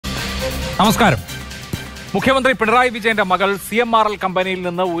നമസ്കാരം. മുഖ്യമന്ത്രി പിണറായി വിജയന്റെ മകൾ CMRL കമ്പനിയിൽ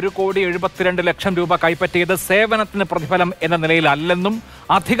നിന്ന് 1,72,00,000 രൂപ കൈപ്പറ്റിയത് സേവനത്തിന് പ്രതിഫലം എന്ന നിലയിലല്ലെന്നും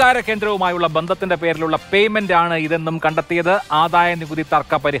അധികാര കേന്ദ്രവുമായുള്ള ബന്ധത്തിന്റെ പേരിലുള്ള പേയ്മെന്റ് ആണ് ഇതെന്നും കണ്ടെത്തിയത് ആദായ നികുതി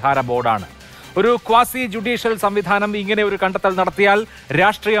തർക്ക പരിഹാര ബോർഡാണ്. ഒരു ക്വാസി ജുഡീഷ്യൽ സംവിധാനം ഇങ്ങനെ ഒരു കണ്ടെത്തൽ നടത്തിയാൽ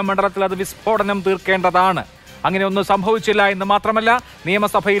രാഷ്ട്രീയ മണ്ഡലത്തിൽ അത് വിസ്ഫോടനം തീർക്കേണ്ടതാണ്. അങ്ങനെ ഒന്നും സംഭവിച്ചില്ല എന്ന് മാത്രമല്ല,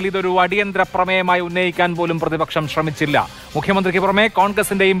 നിയമസഭയിൽ ഇതൊരു അടിയന്തര പ്രമേയമായി ഉന്നയിക്കാൻ പോലും പ്രതിപക്ഷം ശ്രമിച്ചില്ല. മുഖ്യമന്ത്രിക്ക് പുറമെ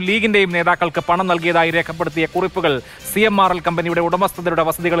കോൺഗ്രസിന്റെയും ലീഗിന്റെയും നേതാക്കൾക്ക് പണം നൽകിയതായി രേഖപ്പെടുത്തിയ കുറിപ്പുകൾ CMRL കമ്പനിയുടെ ഉടമസ്ഥതരുടെ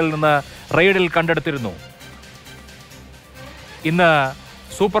വസതികളിൽ നിന്ന് റെയ്ഡിൽ കണ്ടെടുത്തിരുന്നു. ഇന്ന്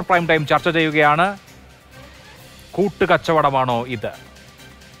സൂപ്പർ പ്രൈം ടൈം ചർച്ച ചെയ്യുകയാണ്. കൂട്ടുകച്ചവടമാണോ ഇത്?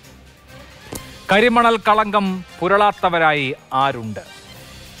 കരിമണൽ കളങ്കം പുരളാത്തവരായി ആരുണ്ട്?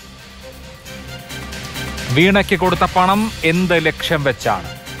 വീണയ്ക്ക് കൊടുത്ത പണം എന്ത് ലക്ഷ്യം വെച്ചാണ്?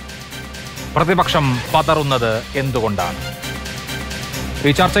 പ്രതിപക്ഷം പതറുന്നത് എന്തുകൊണ്ടാണ്?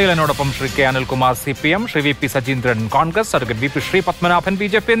 ഈ ചർച്ചയിൽ എന്നോടൊപ്പം Shri K Anilkumar CPM, Shri VP Sajeendran Congress, advocate VP Shri Padmanabhan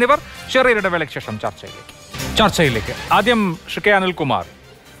BJP എന്നിവർ. ചെറിയൊരു വേളയ്ക്ക് ശേഷം ചർച്ചയിലേക്ക്. ആദ്യം ശ്രീ കെ അനിൽകുമാർ,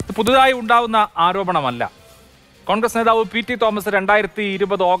 പുതുതായി ഉണ്ടാവുന്ന ആരോപണമല്ല. കോൺഗ്രസ് നേതാവ് PT തോമസ്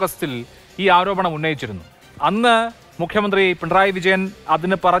 2020 ഓഗസ്റ്റിൽ ഈ ആരോപണം ഉന്നയിച്ചിരുന്നു. അന്ന് മുഖ്യമന്ത്രി പിണറായി വിജയൻ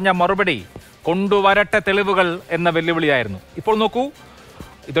അതിന് പറഞ്ഞ മറുപടി കൊണ്ടുവരട്ടെ തെളിവുകൾ എന്ന വെല്ലുവിളിയായിരുന്നു. ഇപ്പോൾ നോക്കൂ,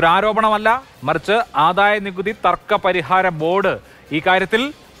 ഇതൊരു ആരോപണമല്ല, മറിച്ച് ആദായ നികുതി തർക്ക പരിഹാര ബോർഡ് ഈ കാര്യത്തിൽ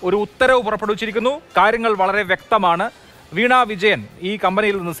ഒരു ഉത്തരവ് പുറപ്പെടുവിച്ചിരിക്കുന്നു. കാര്യങ്ങൾ വളരെ വ്യക്തമാണ്. വീണ വിജയൻ ഈ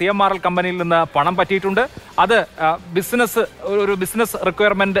കമ്പനിയിൽ നിന്ന്, CMRL കമ്പനിയിൽ നിന്ന് പണം പറ്റിയിട്ടുണ്ട്. അത് ഒരു ബിസിനസ്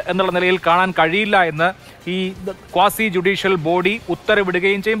റിക്വയർമെന്റ് എന്നുള്ള നിലയിൽ കാണാൻ കഴിയില്ല എന്ന് ഈ ക്വാസി ജുഡീഷ്യൽ ബോഡി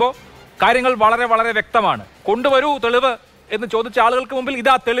ഉത്തരവിടുകയും ചെയ്യുമ്പോൾ കാര്യങ്ങൾ വളരെ വളരെ വ്യക്തമാണ്. കൊണ്ടുവരൂ തെളിവ് എന്ന് ചോദിച്ച ആളുകൾക്ക് മുമ്പിൽ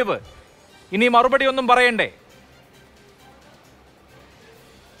ഇതാ തെളിവ്. ഇനി മറുപടി ഒന്നും പറയണ്ടേ?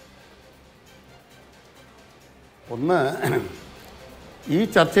 ഒന്ന്, ഈ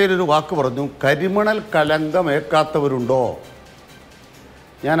ചർച്ചയിലൊരു വാക്ക് പറഞ്ഞു, കരിമണൽ കളങ്കമേക്കാത്തവരുണ്ടോ?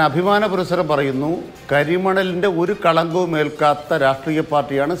 ഞാൻ അഭിമാന പുരസ്സരം പറയുന്നു, കരിമണലിൻ്റെ ഒരു കളങ്കവും ഏൽക്കാത്ത രാഷ്ട്രീയ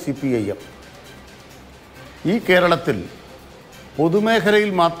പാർട്ടിയാണ് CPIM. ഈ കേരളത്തിൽ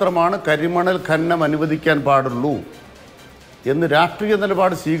പൊതുമേഖലയിൽ മാത്രമാണ് കരിമണൽ ഖനനം അനുവദിക്കാൻ പാടുള്ളൂ എന്ന് രാഷ്ട്രീയ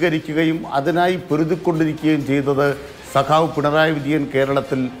നിലപാട് സ്വീകരിക്കുകയും അതിനായി പൊരുതിക്കൊണ്ടിരിക്കുകയും ചെയ്തത് സഖാവ് പിണറായി വിജയൻ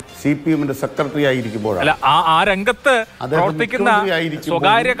കേരളത്തിൽ CPM-ന്റെ സെക്രട്ടറി ആയിരിക്കുമ്പോഴാണ്. ആ രംഗത്ത് പ്രവർത്തിക്കുന്ന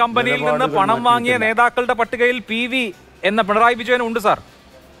സ്വകാര്യ കമ്പനിയിൽ നിന്ന് പണം വാങ്ങിയ നേതാക്കളുടെ പട്ടികയിൽ PV എന്ന പിണറായി വിജയൻ ഉണ്ട് സാർ.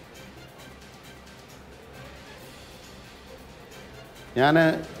 ഞാൻ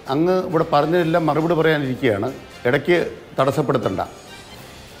അങ്ങ് ഇവിടെ പറഞ്ഞതെല്ലാം മറുപടി പറയാനിരിക്കുകയാണ്, ഇടയ്ക്ക് തടസ്സപ്പെടുത്തണ്ട.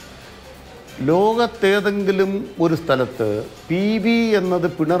 ലോകത്തേതെങ്കിലും ഒരു സ്ഥലത്ത് PV എന്നത്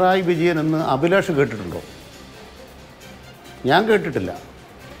പിണറായി വിജയൻ എന്ന് അഭിലാഷ് കേട്ടിട്ടുണ്ടോ? ഞാൻ കേട്ടിട്ടില്ല.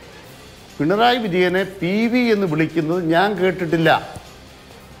 പിണറായി വിജയനെ PV എന്ന് വിളിക്കുന്നത് ഞാൻ കേട്ടിട്ടില്ല,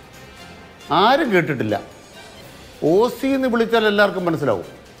 ആരും കേട്ടിട്ടില്ല. OC എന്ന് വിളിച്ചാൽ എല്ലാവർക്കും മനസ്സിലാവും.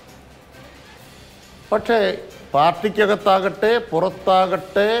 പക്ഷേ പാർട്ടിക്കകത്താകട്ടെ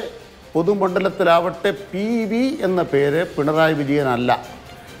പുറത്താകട്ടെ പൊതുമണ്ഡലത്തിലാവട്ടെ PV എന്ന പേര് പിണറായി വിജയനല്ല.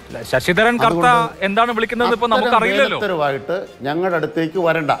 ശശിധരൻ കർത്ത എന്താണ് വിളിക്കുന്നത് ഇപ്പോൾ നമുക്കറിയില്ലല്ലോ. ഉത്തരവായിട്ട് ഞങ്ങളുടെ അടുത്തേക്ക്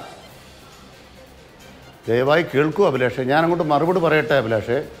വരണ്ട. ദയവായി കേൾക്കൂ അഭിലാഷേ, ഞാൻ അങ്ങോട്ട് മറുപടി പറയട്ടെ.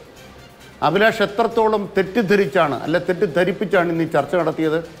 അഭിലാഷ് എത്രത്തോളം തെറ്റിദ്ധരിച്ചാണ്, തെറ്റിദ്ധരിപ്പിച്ചാണ് ഇന്ന് ഈ ചർച്ച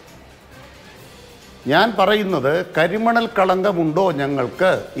നടത്തിയത്? ഞാൻ പറയുന്നത് കരിമണൽ കളങ്കമുണ്ടോ?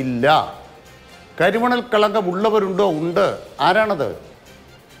 ഞങ്ങൾക്ക് ഇല്ല. കരിമണൽ കളങ്കമുള്ളവരുണ്ടോ? ഉണ്ട്. ആരാണത്?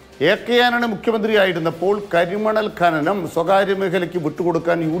 AK ആന്റണി മുഖ്യമന്ത്രിയായിരുന്നപ്പോൾ കരിമണൽ ഖനനം സ്വകാര്യ മേഖലയ്ക്ക്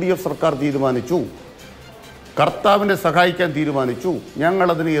വിട്ടുകൊടുക്കാൻ UDF സർക്കാർ തീരുമാനിച്ചു. കർത്താവിനെ സഹായിക്കാൻ തീരുമാനിച്ചു.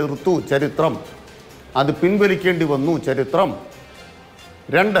 ഞങ്ങളതിനെ എതിർത്തു. ചരിത്രം. അത് പിൻവലിക്കേണ്ടി വന്നു. ചരിത്രം.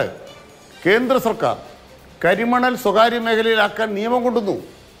 2, കേന്ദ്ര സർക്കാർ കരിമണൽ സ്വകാര്യ മേഖലയിലാക്കാൻ നിയമം കൊണ്ടുവന്നു.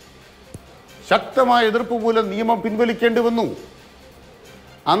 ശക്തമായ എതിർപ്പ് മൂലം നിയമം പിൻവലിക്കേണ്ടി വന്നു.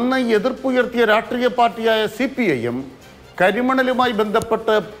 അന്ന് എതിർപ്പുയർത്തിയ രാഷ്ട്രീയ പാർട്ടിയായ CPIM കരിമണലുമായി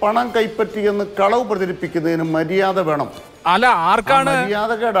ബന്ധപ്പെട്ട് പണം കൈപ്പറ്റിയെന്ന് കളവ് പ്രചരിപ്പിക്കുന്നതിന് മര്യാദ വേണം. അല്ല, ആർക്കാണ്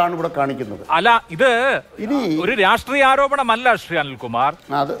മര്യാദകേടാണ് ഇവിടെ കാണിക്കുന്നത്? അല്ല, ഇത് ഇനി ഒരു രാഷ്ട്രീയ ആരോപണമല്ല ശ്രീ അനിൽകുമാർ.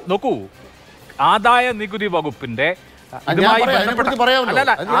 നോക്കൂ, ആദായ നികുതി വകുപ്പിന്റെ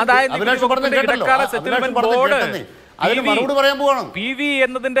PV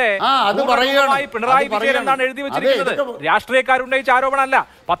എന്നതിന്റെ പിണറായി വിജയൻ എന്നാണ് എഴുതി വെച്ചിരിക്കുന്നത്. രാഷ്ട്രീയക്കാരുന്നയിച്ച ആരോപണമല്ല,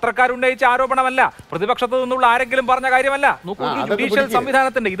 പത്രക്കാരുന്നയിച്ച ആരോപണമല്ല, പ്രതിപക്ഷത്തു നിന്നുള്ള ആരെങ്കിലും പറഞ്ഞ കാര്യമല്ല. ജുഡീഷ്യൽ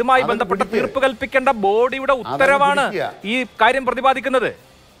സംവിധാനത്തിന്റെ ഇതുമായി ബന്ധപ്പെട്ട തീർപ്പ് കൽപ്പിക്കേണ്ട ബോഡിയുടെ ഉത്തരവാണ് ഈ കാര്യം പ്രതിപാദിക്കുന്നത്.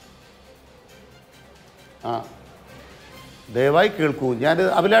 ദയവായി കേൾക്കൂ, ഞാൻ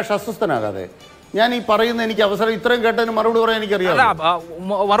അഭിലാഷ് അസ്വസ്ഥനാകാതെ. ഞാൻ ഈ പറയുന്ന എനിക്ക് അവസരം ഇത്രയും കേട്ടതിന് മറുപടി പറയാൻ എനിക്കറിയാം.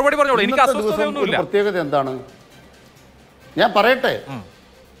 മറുപടി പറഞ്ഞോളൂ. എനിക്ക് പ്രത്യേകത എന്താണ്? ഞാൻ പറയട്ടെ.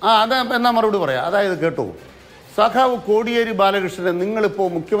 അതാ എന്നാ മറുപടി പറയാം. അതായത് കേട്ടു, സഖാവ് കോടിയേരി ബാലകൃഷ്ണനെ നിങ്ങളിപ്പോൾ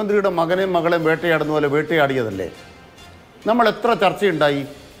മുഖ്യമന്ത്രിയുടെ മകനെയും മകളെയും വേട്ടയാടുന്ന പോലെ വേട്ടയാടിയതല്ലേ? നമ്മൾ എത്ര ചർച്ചയുണ്ടായി?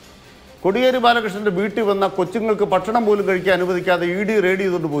 കോടിയേരി ബാലകൃഷ്ണൻ്റെ വീട്ടിൽ വന്ന കൊച്ചുങ്ങൾക്ക് ഭക്ഷണം പോലും കഴിക്കാൻ അനുവദിക്കാതെ ED റെയ്ഡ്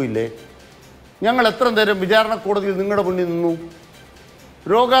ചെയ്തുകൊണ്ട് പോയില്ലേ? ഞങ്ങൾ എത്ര നേരം വിചാരണ കോടതിയിൽ നിങ്ങളുടെ മുന്നിൽ നിന്നു?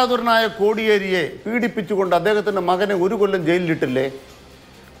 രോഗാതുരനായ കോടിയേരിയെ പീഡിപ്പിച്ചുകൊണ്ട് അദ്ദേഹത്തിൻ്റെ മകനെ 1 കൊല്ലം ജയിലിലിട്ടില്ലേ?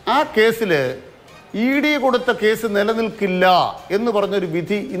 ആ കേസിൽ ED കൊടുത്ത കേസ് നിലനിൽക്കില്ല എന്ന് പറഞ്ഞൊരു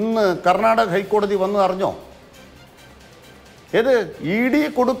വിധി ഇന്ന് കർണാടക ഹൈക്കോടതി വന്ന് അറിഞ്ഞോ? ഏത് ED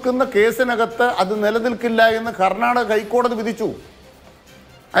കൊടുക്കുന്ന കേസിനകത്ത് അത് നിലനിൽക്കില്ല എന്ന് കർണാടക ഹൈക്കോടതി വിധിച്ചു.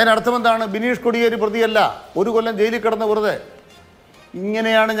 അതിനർത്ഥം എന്താണ്? ബിനീഷ് കോടിയേരി പ്രതിയല്ല, 1 കൊല്ലം ജയിലിൽ കിടന്ന് വെറുതെ.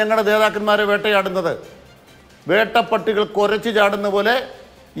 ഇങ്ങനെയാണ് ഞങ്ങളുടെ നേതാക്കന്മാരെ വേട്ടയാടുന്നത്. വേട്ടപ്പട്ടികൾ കുരച്ചു ചാടുന്ന പോലെ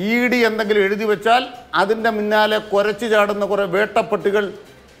ED എന്തെങ്കിലും എഴുതി വെച്ചാൽ അതിൻ്റെ മുന്നാലെ കുരച്ചു ചാടുന്ന കുറേ വേട്ടപ്പട്ടികൾ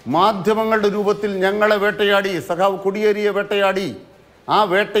മാധ്യമങ്ങളുടെ രൂപത്തിൽ ഞങ്ങളെ വേട്ടയാടി, സഖാവ് കോടിയേരിയെ വേട്ടയാടി. ആ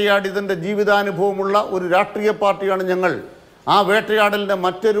വേട്ടയാടിയതിൻ്റെ ജീവിതാനുഭവമുള്ള ഒരു രാഷ്ട്രീയ പാർട്ടിയാണ് ഞങ്ങൾ. ആ വേട്ടയാടലിൻ്റെ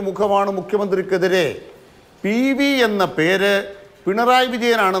മറ്റൊരു മുഖമാണ് മുഖ്യമന്ത്രിക്കെതിരെ. PV എന്ന പേര് Pinarayi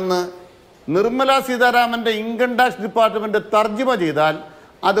വിജയനാണെന്ന് Nirmala സീതാരാമൻ്റെ income tax department തർജ്ജിമ ചെയ്താൽ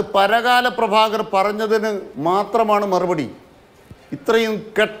അത് പരകാല പ്രഭാകർ പറഞ്ഞതിന് മാത്രമാണ് മറുപടി. ഇത്രയും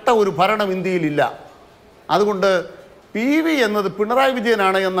കെട്ട ഒരു ഭരണം ഇന്ത്യയിലില്ല. അതുകൊണ്ട് PV എന്നത് പിണറായി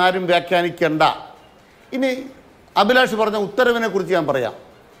വിജയനാണ് എന്നാരും വ്യാഖ്യാനിക്കേണ്ട. ഇനി അഭിലാഷ് പറഞ്ഞ ഉത്തരവിനെ കുറിച്ച് ഞാൻ പറയാം.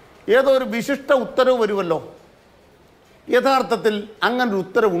 ഏതോ ഒരു വിശിഷ്ട ഉത്തരവ് വരുമല്ലോ. യഥാർത്ഥത്തിൽ അങ്ങനൊരു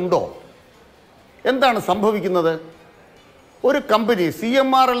ഉത്തരവുണ്ടോ? എന്താണ് സംഭവിക്കുന്നത്? ഒരു കമ്പനി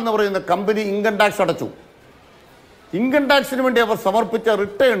CMRL എന്ന് പറയുന്ന കമ്പനി ഇൻകം ടാക്സ് അടച്ചു. ഇൻകം ടാക്സിന് വേണ്ടി അവർ സമർപ്പിച്ച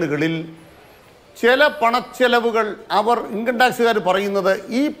റിട്ടേണുകളിൽ ചില പണച്ചെലവുകൾ അവർ ഇൻകം ടാക്സുകാർ പറയുന്നത്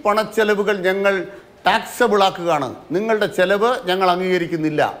ഈ പണച്ചെലവുകൾ ഞങ്ങൾ ടാക്സബിൾ ആക്കുകയാണ്, നിങ്ങളുടെ ചെലവ് ഞങ്ങൾ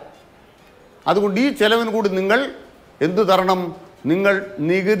അംഗീകരിക്കുന്നില്ല, അതുകൊണ്ട് ഈ ചെലവിന് കൂടി നിങ്ങൾ എന്തു തരണം? നിങ്ങൾ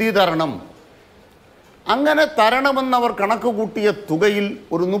നികുതി തരണം. അങ്ങനെ തരണമെന്നവർ കണക്ക് കൂട്ടിയ തുകയിൽ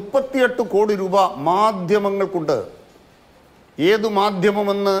ഒരു 38 കോടി രൂപ മാധ്യമങ്ങൾക്കുണ്ട്. ഏതു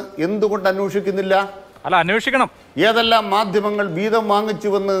മാധ്യമമെന്ന് എന്തുകൊണ്ട് അന്വേഷിക്കുന്നില്ല? അല്ല, അന്വേഷിക്കണം. ഏതെല്ലാം മാധ്യമങ്ങൾ വീതം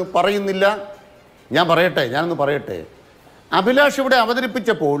വാങ്ങിച്ചുവെന്ന് പറയുന്നില്ല? ഞാനൊന്ന് പറയട്ടെ. അഭിലാഷ് ഇവിടെ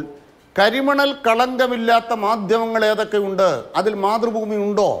അവതരിപ്പിച്ചപ്പോൾ കരിമണൽ കളങ്കമില്ലാത്ത മാധ്യമങ്ങൾ ഏതൊക്കെയുണ്ട്, അതിൽ മാതൃഭൂമി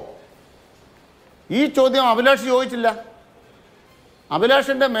ഉണ്ടോ? ഈ ചോദ്യം അഭിലാഷ് ചോദിച്ചില്ല.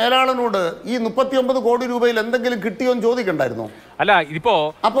 അഭിലാഷിന്റെ മേലാളനോട് ഈ 39 കോടി രൂപയിൽ എന്തെങ്കിലും കിട്ടിയോ എന്ന് ചോദിക്കണ്ടായിരുന്നോ? അല്ല, ഇതിപ്പോ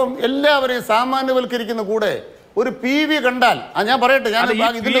അപ്പം എല്ലാവരെയും സാമാന്യവൽക്കരിക്കുന്ന കൂടെ ഒരു PV കണ്ടാൽ ഞാൻ പറയട്ടെ, ഞാൻ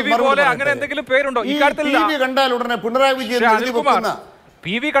PV കണ്ടാൽ ഉടനെ പിണറായി വിജയൻ എഴുതി വെക്കുന്ന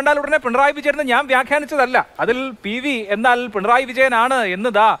PV കണ്ടാൽ ഉടനെ പിണറായി വിജയൻ ഞാൻ വ്യാഖ്യാനിച്ചതല്ല. അതിൽ PV എന്നാൽ പിണറായി വിജയനാണ്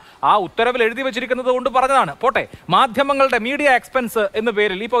എന്നതാ ആ ഉത്തരവിൽ എഴുതി വെച്ചിരിക്കുന്നത് കൊണ്ട് പറഞ്ഞതാണ്. പോട്ടെ, മാധ്യമങ്ങളുടെ മീഡിയ എക്സ്പെൻസ് എന്ന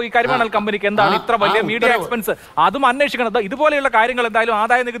പേരിൽ ഇപ്പോൾ ഈ കരിമണൽ കമ്പനിക്ക് എന്താണ് ഇത്ര വലിയ മീഡിയ എക്സ്പെൻസ്, അതും അന്വേഷിക്കണം. ഇതുപോലെയുള്ള കാര്യങ്ങൾ എന്തായാലും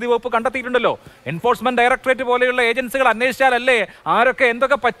ആദായ നികുതി വകുപ്പ് കണ്ടെത്തിയിട്ടുണ്ടല്ലോ. എൻഫോഴ്സ്മെന്റ് ഡയറക്ടറേറ്റ് പോലെയുള്ള ഏജൻസികൾ അന്വേഷിച്ചാലല്ലേ ആരൊക്കെ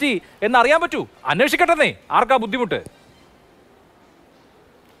എന്തൊക്കെ പറ്റി എന്നറിയാൻ പറ്റൂ. അന്വേഷിക്കട്ടെന്നേ, ആർക്കാ ബുദ്ധിമുട്ട്?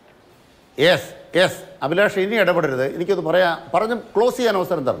 യെസ് അഭിലാഷ്, ഇനി ഇടപെടരുത്. എനിക്കത് പറഞ്ഞ് ക്ലോസ് ചെയ്യാൻ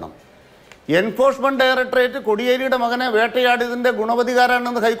അവസരം തരണം. എൻഫോഴ്സ്മെന്റ് ഡയറക്ടറേറ്റ് കോടിയേരിയുടെ മകനെ വേട്ടയാടിയതിൻ്റെ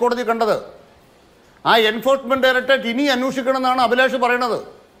ഗുണവധികാരാണെന്ന് ഹൈക്കോടതി കണ്ടത്. ആ എൻഫോഴ്സ്മെന്റ് ഡയറക്ടറേറ്റ് ഇനി അന്വേഷിക്കണം എന്നാണ് അഭിലാഷ് പറയണത്.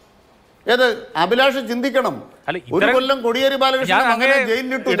 ഏത് അഭിലാഷ് ചിന്തിക്കണം. 1 കൊല്ലം കോടിയേരി ബാലകൃഷ്ണൻ മകനെ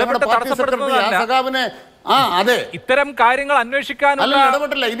ജയിലിലിട്ടു. സഖാവിനെ അതെ, ഇത്തരം കാര്യങ്ങൾ അന്വേഷിക്കാനുള്ള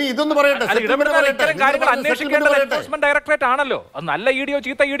ഇടപെട്ടില്ല. ഇനി ഇതൊന്ന് പറയട്ടെ, എൻഫോഴ്സ്മെന്റ് ഡയറക്ടറേറ്റ് ആണല്ലോ. അത് നല്ല EDയോ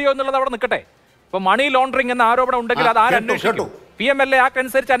ചീത്ത EDയോ എന്നുള്ളത് അവിടെ നിൽക്കട്ടെ. ഇപ്പൊ മണി ലോണ്ടറിംഗ് എന്ന ആരോപണം ഉണ്ടെങ്കിൽ അത് ആരന്വേഷിക്കും? PMLA ആക്ട്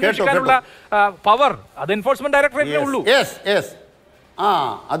അനുസരിച്ച് അന്വേഷിക്കാനുള്ള പവർ അത് എൻഫോഴ്സ്മെന്റ് ഡയറക്ടറേറ്റിനേ ഉള്ളൂ.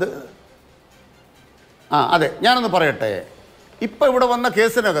 അതെ, ഞാനൊന്ന് പറയട്ടെ. ഇപ്പൊ ഇവിടെ വന്ന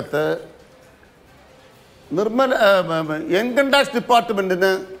കേസിനകത്ത് ഇൻകം ടാക്സ്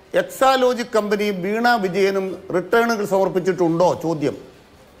ഡിപ്പാർട്ട്മെന്റിന് എക്സാലോജി കമ്പനിയും വീണ വിജയനും റിട്ടേണുകൾ സമർപ്പിച്ചിട്ടുണ്ടോ? ചോദ്യം.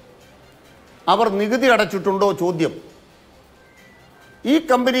 അവർ നികുതി അടച്ചിട്ടുണ്ടോ? ചോദ്യം. ഈ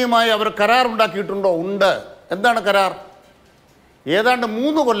കമ്പനിയുമായി അവർ കരാർ ഉണ്ടാക്കിയിട്ടുണ്ടോ? ഉണ്ട്. എന്താണ് കരാർ? ഏതാണ്ട്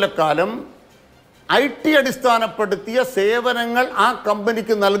 3 കൊല്ലക്കാലം IT അടിസ്ഥാനപ്പെടുത്തിയ സേവനങ്ങൾ ആ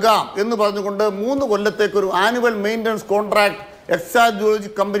കമ്പനിക്ക് നൽകാം എന്ന് പറഞ്ഞുകൊണ്ട് 3 കൊല്ലത്തേക്കൊരു annual maintenance contract Exalogic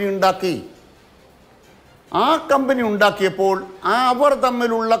company ഉണ്ടാക്കി. ആ കമ്പനി ഉണ്ടാക്കിയപ്പോൾ അവർ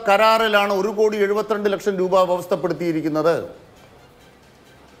തമ്മിലുള്ള കരാറിലാണ് 1,72,00,000 രൂപ വ്യവസ്ഥപ്പെടുത്തിയിരിക്കുന്നത്.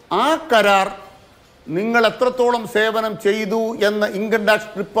 ആ കരാർ നിങ്ങൾ എത്രത്തോളം സേവനം ചെയ്തു എന്ന് ഇൻകം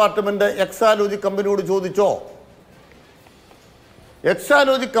ടാക്സ് ഡിപ്പാർട്ട്മെന്റ് എക്സാലോജി കമ്പനിയോട് ചോദിച്ചോ?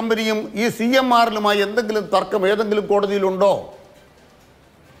 എക്സാലോജി കമ്പനിയും ഈ CMRലുമായി എന്തെങ്കിലും തർക്കം ഏതെങ്കിലും കോടതിയിലുണ്ടോ?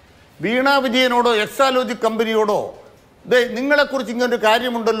 വീണ വിജയനോടോ എക്സാലോജി കമ്പനിയോടോ നിങ്ങളെക്കുറിച്ച് ഇങ്ങനൊരു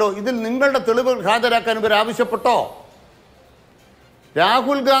കാര്യമുണ്ടല്ലോ, ഇതിൽ നിങ്ങളുടെ തെളിവുകൾ ഹാജരാക്കാൻ ഇവർ ആവശ്യപ്പെട്ടോ?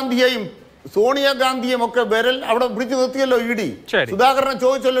 രാഹുൽ ഗാന്ധിയെയും സോണിയാഗാന്ധിയും ഒക്കെ വിരൽ അവിടെ പിടിച്ചു നിർത്തിയല്ലോ ഇ ഡി. സുധാകരനെ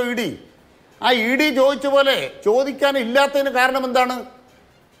ചോദിച്ചല്ലോ ഇ ഡി. ആ ഇ ഡി ചോദിച്ച പോലെ ചോദിക്കാൻ ഇല്ലാത്തതിന് കാരണം എന്താണ്?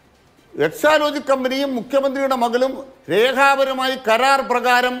 എക്സാലോജിക് കമ്പനിയും മുഖ്യമന്ത്രിയുടെ മകളും രേഖാപരമായി കരാർ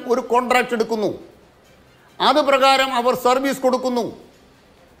പ്രകാരം ഒരു കോൺട്രാക്ട് എടുക്കുന്നു. അത് പ്രകാരം അവർ സർവീസ് കൊടുക്കുന്നു.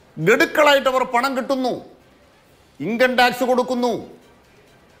 ഗഡുക്കളായിട്ട് അവർ പണം കിട്ടുന്നു. ഇൻകം ടാക്സ് കൊടുക്കുന്നു.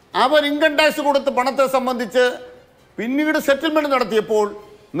 അവർ ഇൻകം ടാക്സ് കൊടുത്ത പണത്തെ സംബന്ധിച്ച് പിന്നീട് സെറ്റിൽമെന്റ് നടത്തിയപ്പോൾ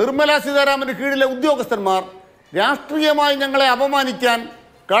നിർമ്മലാ സീതാരാമന്റെ കീഴിലെ ഉദ്യോഗസ്ഥന്മാർ രാഷ്ട്രീയമായി ഞങ്ങളെ അപമാനിക്കാൻ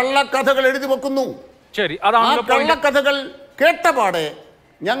കള്ളക്കഥകൾ എഴുതി വെക്കുന്നു. ആ കള്ളക്കഥകൾ കേട്ടപാടെ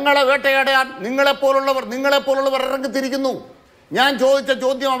ഞങ്ങളെ വേട്ടയാടാൻ നിങ്ങളെപ്പോലുള്ളവർ ഇറങ്ങിത്തിരിക്കുന്നു. ഞാൻ ചോദിച്ച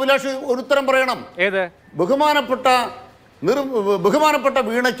ചോദ്യം അഭിലാഷ് ഒരു ഉത്തരം പറയണം. ബഹുമാനപ്പെട്ട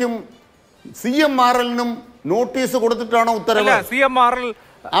വീണയ്ക്കും CMRL-നും നോട്ടീസ് കൊടുത്തിട്ടാണോ ഉത്തരവ്? CMRL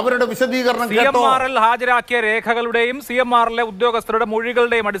അവരുടെ വിശദീകരണം CMRL ഹാജരാക്കിയ രേഖകളുടെയും CMRL ഉദ്യോഗസ്ഥരുടെ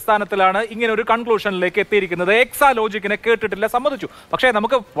മൊഴികളുടെയും അടിസ്ഥാനത്തിലാണ് ഇങ്ങനെ ഒരു കൺക്ലൂഷനിലേക്ക് എത്തിയിരിക്കുന്നത്. എക്സാലോജിക്കിനെ കേട്ടിട്ടില്ല, സമ്മതിച്ചു. പക്ഷേ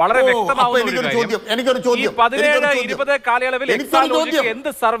നമുക്ക് വളരെ വ്യക്തമാവുന്ന കാലയളവിൽ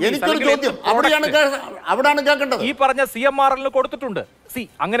എന്ത് സർവീസ് ഈ പറഞ്ഞ CMRL കൊടുത്തിട്ടുണ്ട്.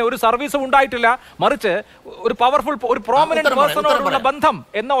 അങ്ങനെ ഒരു സർവീസും ഉണ്ടായിട്ടില്ല. മറിച്ച് ഒരു പവർഫുൾ, ഒരു പ്രോമിനന്റ് പേഴ്സണോടുള്ള ബന്ധം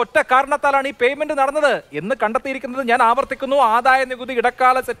എന്ന ഒറ്റ കാരണത്താലാണ് ഈ പേയ്മെന്റ് നടന്നത് എന്ന് കണ്ടെത്തിയിരിക്കുന്നത്. ഞാൻ ആവർത്തിക്കുന്നു, ആദായ നികുതി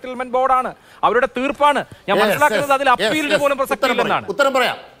ഇടക്കാല സെറ്റിൽമെന്റ് ബോർഡാണ്, അവരുടെ തീർപ്പാണ്. ഞാൻ മനസ്സിലാക്കുന്നത് അതിൽ അപ്പീലിന് പോലും പ്രസക്തിയില്ലെന്നാണ്. ഉത്തരം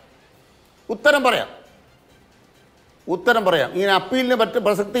പറയാം. ഇങ്ങനെ അപ്പീലിന്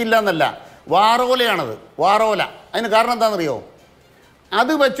പ്രസക്തി ഇല്ല എന്നല്ല, വാറോലയാണത്, വാറോല. അതിന് കാരണം എന്താണെന്നറിയോ?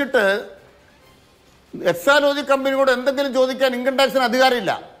 അത് വെച്ചിട്ട് എക്സാലോജിക് കമ്പനിയോട് എന്തെങ്കിലും ചോദിക്കാൻ ഇൻകം ടാക്സിന്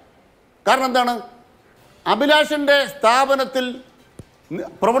അധികാരമില്ല. കാരണം എന്താണ്? അഭിലാഷിൻ്റെ സ്ഥാപനത്തിൽ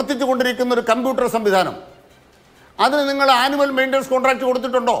പ്രവർത്തിച്ചു കൊണ്ടിരിക്കുന്ന ഒരു കമ്പ്യൂട്ടർ സംവിധാനം, അതിന് നിങ്ങൾ ആനുവൽ മെയിൻ്റനൻസ് കോൺട്രാക്ട്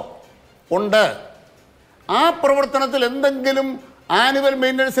കൊടുത്തിട്ടുണ്ടോ? ഉണ്ട്. ആ പ്രവർത്തനത്തിൽ എന്തെങ്കിലും ആനുവൽ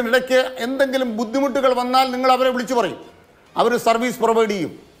മെയിൻ്റനൻസിനിടയ്ക്ക് എന്തെങ്കിലും ബുദ്ധിമുട്ടുകൾ വന്നാൽ നിങ്ങൾ അവരെ വിളിച്ചു പറയും, അവർ സർവീസ് പ്രൊവൈഡ്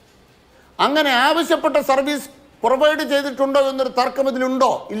ചെയ്യും. അങ്ങനെ ആവശ്യപ്പെട്ട സർവീസ് പ്രൊവൈഡ് ചെയ്തിട്ടുണ്ടോ എന്നൊരു തർക്കം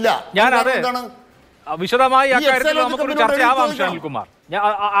ഇതിലുണ്ടോ? ഇല്ല. എന്താണ് വിശദമായി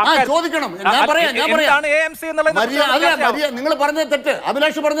ചോദിക്കണം. നിങ്ങൾ പറഞ്ഞ തെറ്റ്,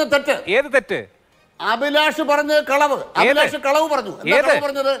 അഭിലാഷ് പറഞ്ഞ തെറ്റ്. ഏത് തെറ്റ്? അഭിലാഷ് പറഞ്ഞ കളവ്. അഭിലാഷ് കളവ് പറഞ്ഞു.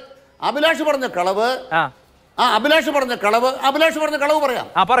 പറഞ്ഞത് അഭിലാഷ് പറഞ്ഞ കളവ്. അഭിലാഷ് പറഞ്ഞ കളവ് പറയാം.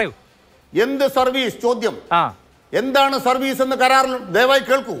 പറയൂ. എന്ത് സർവീസ്? ചോദ്യം എന്താണ് സർവീസ് എന്ന് കരാറിൽ, ദയവായി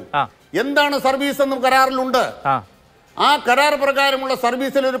കേൾക്കൂ. എന്താണ് സർവീസ് എന്നും കരാറിലുണ്ട്. ആ കരാർ പ്രകാരമുള്ള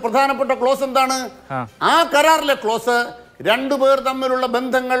സർവീസിൽ ഒരു പ്രധാനപ്പെട്ട ക്ലോസ് എന്താണ്? ആ കരാറിലെ ക്ലോസ് രണ്ടുപേർ തമ്മിലുള്ള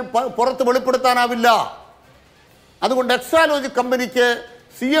ബന്ധങ്ങൾ പുറത്ത് വെളിപ്പെടുത്താനാവില്ല. അതുകൊണ്ട് എക്സാലോജിക് കമ്പനിക്ക്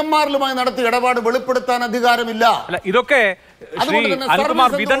CMRL-മായി നടത്തിയ ഇടപാട് വെളിപ്പെടുത്താൻ അധികാരമില്ല. ഇതൊക്കെ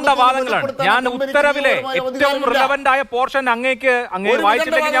വിദണ്ഡവാദങ്ങളാണ്. ഞാൻ ഉത്തരവിലെ ഏറ്റവും റിലവന്റ് ആയ പോർഷൻ അങ്ങേക്ക്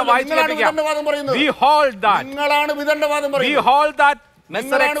വായിച്ചില്ലെങ്കിൽ ഞാൻ വായിച്ചിരിക്കാം. നിങ്ങളാണ് വിദണ്ഡവാദം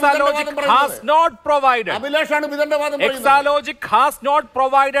Mr. Exalogic has not provided. Exalogic has not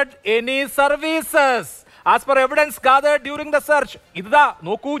provided any services as per evidence gathered during the search. ഇതാ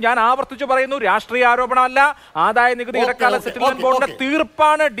നോക്കൂ, ഞാൻ ആവർത്തിച്ചു പറയുന്നു, രാഷ്ട്രീയ ആരോപണമല്ല, ആദായ നികുതി ഇടക്കാല സെറ്റിൽമെന്റ് ബോർഡിന്റെ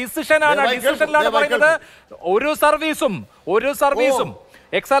തീർപ്പാണ്, ഡിസിഷനാണ്. ഡിസിഷനിലാണ് പറയുന്നത് ഒരു സർവീസും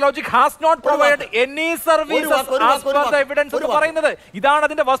Exalogic has not provided any services as per the evidence എന്ന് പറയുന്നത്. ഇതാണ്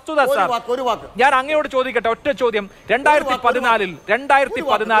അതിന്റെ വസ്തുത. സാർ, ഞാൻ അങ്ങയോട് ചോദിക്കട്ടെ, ഒറ്റ ചോദ്യം.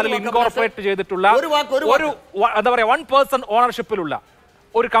 2014 ഇൻകോർപ്പറേറ്റ് ചെയ്തിട്ടുള്ള ഒരു എന്താ പറയാ 1 പേഴ്സൺ ഓണർഷിപ്പിലുള്ള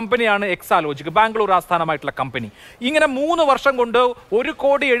ഒരു കമ്പനിയാണ് എക്സാലോജിക്, ബാംഗ്ലൂർ ആസ്ഥാനമായിട്ടുള്ള കമ്പനി. ഇങ്ങനെ 3 വർഷം കൊണ്ട്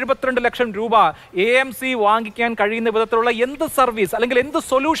 1,72,00,000 രൂപ AMC വാങ്ങിക്കാൻ കഴിയുന്ന വിധത്തിലുള്ള എന്ത് സർവീസ് അല്ലെങ്കിൽ എന്ത്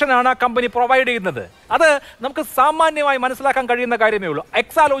സൊല്യൂഷനാണ് ആ കമ്പനി പ്രൊവൈഡ് ചെയ്യുന്നത്? അത് നമുക്ക് സാമാന്യമായി മനസ്സിലാക്കാൻ കഴിയുന്ന കാര്യമേ ഉള്ളൂ.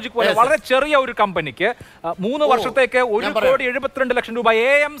 എക്സാലോജിക് പോലെ വളരെ ചെറിയ ഒരു കമ്പനിക്ക് 3 വർഷത്തേക്ക് 1,72,00,000 രൂപ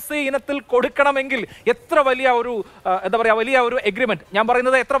AMC ഇനത്തിൽ കൊടുക്കണമെങ്കിൽ എത്ര വലിയ ഒരു എന്താ പറയാ വലിയ ഒരു എഗ്രിമെന്റ്, ഞാൻ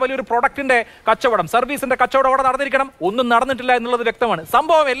പറയുന്നത് എത്ര വലിയൊരു പ്രൊഡക്റ്റിന്റെ കച്ചവടം, സർവീസിന്റെ കച്ചവടം അവിടെ നടന്നിരിക്കണം. ഒന്നും നടന്നിട്ടില്ല എന്നുള്ളത് വ്യക്തമാണ്.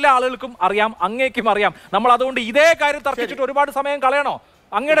 സംഭവം എല്ലാ ആളുകൾക്കും അറിയാം, അങ്ങേക്കും അറിയാം. നമ്മൾ അതുകൊണ്ട് ഇതേ കാര്യം തർക്കിച്ചിട്ട് ഒരുപാട് സമയം കളയണോ?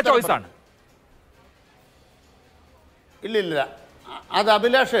 അങ്ങയുടെ ചോയ്സ് ആണ്. ഇല്ല, അത്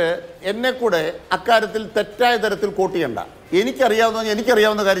അഭിലാഷ് എന്നെ കൂടെ അക്കാര്യത്തിൽ തെറ്റായ തരത്തിൽ കോട്ട് ചെയ്യണ്ട.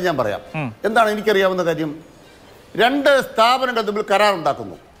 എനിക്കറിയാവുന്ന കാര്യം ഞാൻ പറയാം. എന്താണ് എനിക്കറിയാവുന്ന കാര്യം? 2 സ്ഥാപനങ്ങൾ തമ്മിൽ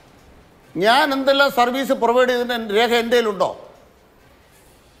കരാറുണ്ടാക്കുന്നു. ഞാൻ എന്തെല്ലാം സർവീസ് പ്രൊവൈഡ് ചെയ്തതിൻ്റെ രേഖ എൻ്റെ കയ്യിലുണ്ടോ?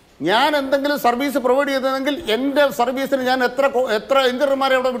 ഞാൻ എന്തെങ്കിലും സർവീസ് പ്രൊവൈഡ് ചെയ്തതെങ്കിൽ എൻ്റെ സർവീസിന് ഞാൻ എത്ര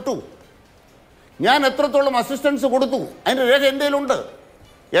എഞ്ചിനീയർമാരെ അവിടെ വിട്ടു, ഞാൻ എത്രത്തോളം അസിസ്റ്റൻസ് കൊടുത്തു, അതിൻ്റെ രേഖ എൻ്റെ കയ്യിലുണ്ട്.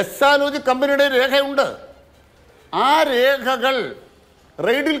 എക്സാലോജിക് കമ്പനിയുടെ രേഖയുണ്ട്. ആ രേഖകൾ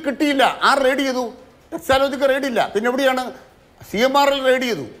റെയ്ഡിൽ കിട്ടിയില്ല. ആർ റെയ്ഡ് ചെയ്തു? എക്സാലോജിക്ക് റെയ്ഡില്ല. പിന്നെ എവിടെയാണ്? CMRL റെയ്ഡ്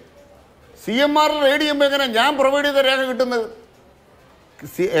ചെയ്തു. CMRL റെയ്ഡ് ചെയ്യുമ്പോൾ എങ്ങനെ ഞാൻ പ്രൊവൈഡ് ചെയ്ത രേഖ കിട്ടുന്നത്?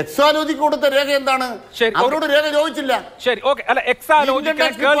 എക്സാലോജിക്ക് കൊടുത്ത രേഖ എന്താണ്? അവരോട് രേഖ ചോദിച്ചില്ല. ശരി, ഓക്കെ. അല്ല, എക്സാലോജിക്കിനെ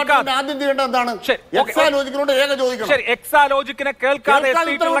കേൾക്കാതെ ആദ്യം ചെയ്യേണ്ടത് എന്താണ്? എക്സാലോജിക്കിനോട് രേഖ ചോദിക്കണം. ശരി, എക്സാലോജിക്കിനെ കേൾക്കാതെ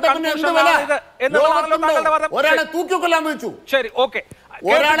ഒരാളെ തൂക്കിക്കൊല്ലാൻ വെച്ചു. ശരി, ഓക്കെ.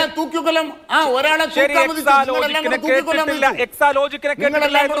 ഒരാളെ തൂക്കിക്കൊല്ലാം, ഒരാളെ എക്സാലോജിക്കിനെ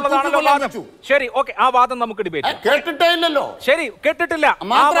കേട്ടിട്ടില്ല എന്നുള്ളതാണല്ലോ വാദം. ശരി, ഓക്കെ, ആ വാദം നമുക്ക് ഡിബേറ്റ്. കേട്ടിട്ടേ ഇല്ലല്ലോ. ശരി, കേട്ടിട്ടില്ല.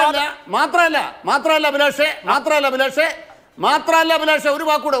 മാത്രല്ല അഭിലാഷേ, ഒരു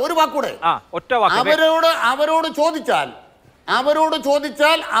വാക്കൂടെ ഒറ്റ വാക്ക്. അവരോട്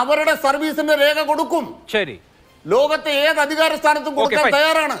ചോദിച്ചാൽ അവരുടെ സർവീസിന്റെ രേഖ കൊടുക്കും. ശരി, ലോകത്തെ ഏത് അധികാര സ്ഥാനത്തും കൊടുക്കാൻ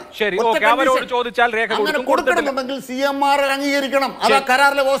തയ്യാറാണ്. ശരി, അവരോട് ചോദിച്ചാൽ രേഖ കൊടുക്കണമെന്നുണ്ടെങ്കിൽ CMR അംഗീകരിക്കണം. അത്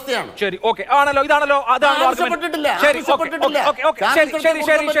കരാറിലെ വ്യവസ്ഥയാണ്. ശരി, ഓക്കെ, ആണല്ലോ, ഇതാണല്ലോ, ആവശ്യപ്പെട്ടിട്ടില്ല.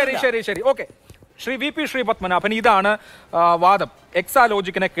 ശരി, ഓക്കെ. ശ്രീ VP ശ്രീപത്മനാഭൻ, ഇതാണ് വാദം.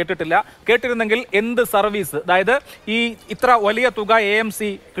 എക്സാലോജിക്കിനെ കേട്ടിട്ടില്ല. കേട്ടിരുന്നെങ്കിൽ എന്ത് സർവീസ്, അതായത് ഈ ഇത്ര വലിയ തുക AMC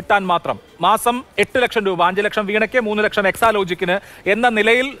കിട്ടാൻ മാത്രം, മാസം 8 ലക്ഷം രൂപ, 5 ലക്ഷം വീണയ്ക്ക് 3 ലക്ഷം എക്സാലോജിക്കിന് എന്ന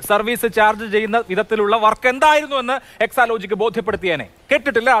നിലയിൽ സർവീസ് ചാർജ് ചെയ്യുന്ന വിധത്തിലുള്ള വർക്ക് എന്തായിരുന്നു എന്ന് എക്സാലോജിക്ക് ബോധ്യപ്പെടുത്തിയേനെ.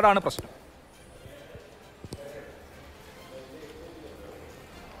 കേട്ടിട്ടില്ല, അതാണ് പ്രശ്നം.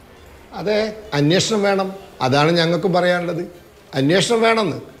 അതെ, അന്വേഷണം വേണം. അതാണ് ഞങ്ങൾക്ക് പറയാനുള്ളത്. അന്വേഷണം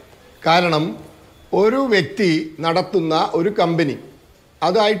വേണമെന്ന്. കാരണം ഒരു വ്യക്തി നടത്തുന്ന ഒരു കമ്പനി,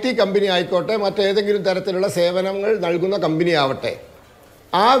 അത് IT കമ്പനി ആയിക്കോട്ടെ, മറ്റേതെങ്കിലും തരത്തിലുള്ള സേവനങ്ങൾ നൽകുന്ന കമ്പനി ആവട്ടെ,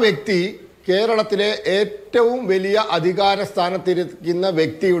 ആ വ്യക്തി കേരളത്തിലെ ഏറ്റവും വലിയ അധികാര സ്ഥാനത്തിരിക്കുന്ന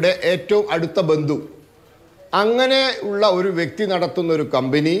വ്യക്തിയുടെ ഏറ്റവും അടുത്ത ബന്ധു. അങ്ങനെ ഉള്ള ഒരു വ്യക്തി നടത്തുന്ന ഒരു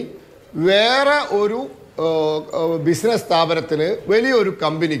കമ്പനി വേറെ ഒരു ബിസിനസ് സ്ഥാപനത്തിന്, വലിയൊരു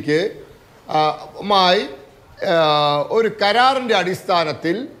കമ്പനിക്ക് ഒരു കരാറിൻ്റെ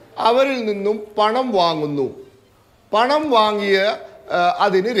അടിസ്ഥാനത്തിൽ അവരിൽ നിന്നും പണം വാങ്ങുന്നു. പണം വാങ്ങിയ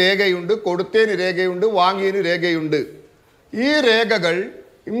അതിന് രേഖയുണ്ട്, കൊടുത്തതിന് രേഖയുണ്ട്, വാങ്ങിയതിന് രേഖയുണ്ട്. ഈ രേഖകൾ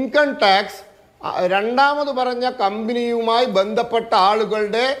ഇൻകം ടാക്സ് രണ്ടാമത് പറഞ്ഞ കമ്പനിയുമായി ബന്ധപ്പെട്ട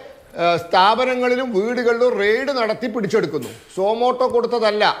ആളുകളുടെ സ്ഥാപനങ്ങളിലും വീടുകളിലും റെയ്ഡ് നടത്തി പിടിച്ചെടുക്കുന്നു. സോമോട്ടോ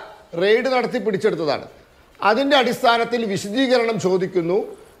കൊടുത്തതല്ല, റെയ്ഡ് നടത്തി പിടിച്ചെടുത്തതാണ്. അതിൻ്റെ അടിസ്ഥാനത്തിൽ വിശദീകരണം ചോദിക്കുന്നു,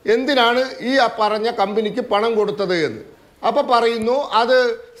 എന്തിനാണ് ഈ പറഞ്ഞ കമ്പനിക്ക് പണം കൊടുത്തത് എന്ന്. അപ്പോൾ പറയുന്നു അത്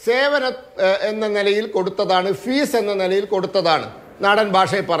സേവന എന്ന നിലയിൽ കൊടുത്തതാണ്, ഫീസ് എന്ന നിലയിൽ കൊടുത്തതാണ്, നാടൻ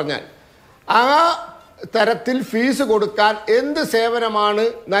ഭാഷയിൽ പറഞ്ഞാൽ. ആ തരത്തിൽ ഫീസ് കൊടുക്കാൻ എന്ത് സേവനമാണ്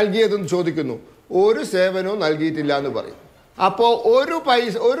നൽകിയതെന്ന് ചോദിക്കുന്നു. ഒരു സേവനവും നൽകിയിട്ടില്ല എന്ന് പറയും. അപ്പോൾ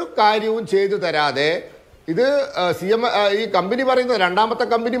ഒരു കാര്യവും ചെയ്തു തരാതെ, ഇത് ഈ കമ്പനി പറയുന്നത്, രണ്ടാമത്തെ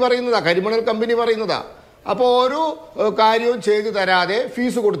കമ്പനി പറയുന്നതാ, കരിമണൽ കമ്പനി പറയുന്നതാ. അപ്പോൾ ഒരു കാര്യവും ചെയ്തു തരാതെ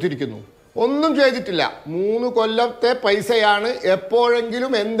ഫീസ് കൊടുത്തിരിക്കുന്നു. ഒന്നും ചെയ്തിട്ടില്ല. 3 കൊല്ലത്തെ പൈസയാണ്.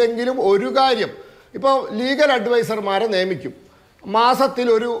 എപ്പോഴെങ്കിലും എന്തെങ്കിലും ഒരു കാര്യം, ഇപ്പോൾ ലീഗൽ അഡ്വൈസർമാരെ നിയമിക്കും, മാസത്തിൽ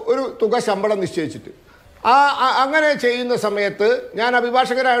ഒരു തുക ശമ്പളം നിശ്ചയിച്ചിട്ട്. അങ്ങനെ ചെയ്യുന്ന സമയത്ത്, ഞാൻ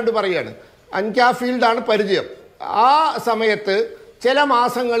അഭിഭാഷകരായതുകൊണ്ട് പറയുകയാണ്, എനിക്ക് ആ ഫീൽഡാണ് പരിചയം. ആ സമയത്ത് ചില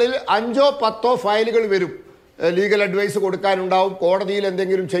മാസങ്ങളിൽ 5ഓ 10ഓ ഫയലുകൾ വരും. ലീഗൽ അഡ്വൈസ് കൊടുക്കാനുണ്ടാവും, കോടതിയിൽ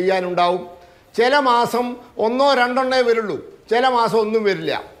എന്തെങ്കിലും ചെയ്യാനുണ്ടാവും. ചില മാസം 1ഓ 2എണ്ണേ വരുള്ളൂ, ചില മാസം ഒന്നും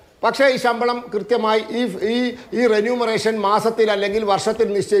വരില്ല. പക്ഷേ ഈ ശമ്പളം കൃത്യമായി ഈ റെന്യൂമറേഷൻ മാസത്തിൽ അല്ലെങ്കിൽ വർഷത്തിൽ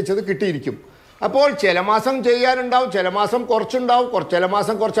നിശ്ചയിച്ചത് കിട്ടിയിരിക്കും. അപ്പോൾ ചില മാസം ചെയ്യാനുണ്ടാവും, ചില മാസം കുറച്ചുണ്ടാവും, ചില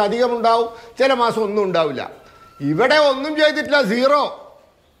മാസം കുറച്ചധികം ഉണ്ടാവും, ചില മാസം ഒന്നും ഉണ്ടാവില്ല. ഇവിടെ ഒന്നും ചെയ്തിട്ടില്ല, 0.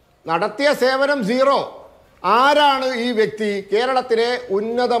 നടത്തിയ സേവനം 0. ആരാണ് ഈ വ്യക്തി? കേരളത്തിലെ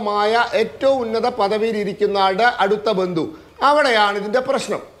ഉന്നതമായ ഏറ്റവും ഉന്നത പദവിയിൽ ഇരിക്കുന്ന ആളുടെ അടുത്ത ബന്ധു. അവിടെയാണ് ഇതിൻ്റെ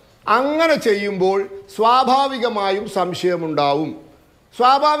പ്രശ്നം. അങ്ങനെ ചെയ്യുമ്പോൾ സ്വാഭാവികമായും സംശയമുണ്ടാവും.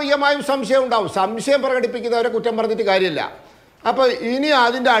 സംശയം പ്രകടിപ്പിക്കുന്നവരെ കുറ്റം പറഞ്ഞിട്ട് കാര്യമില്ല. അപ്പോൾ ഇനി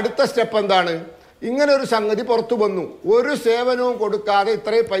അതിൻ്റെ അടുത്ത സ്റ്റെപ്പ് എന്താണ്? ഇങ്ങനെ ഒരു സംഗതി പുറത്തു വന്നു, ഒരു സേവനവും കൊടുക്കാതെ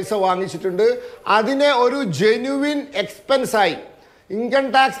ഇത്രയും പൈസ വാങ്ങിച്ചിട്ടുണ്ട്, അതിനെ ഒരു ജെന്യുവിൻ എക്സ്പെൻസായി ഇൻകം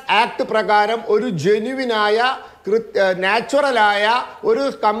ടാക്സ് ആക്ട് പ്രകാരം ഒരു ജെന്യുവിനായ നാച്ചുറലായ ഒരു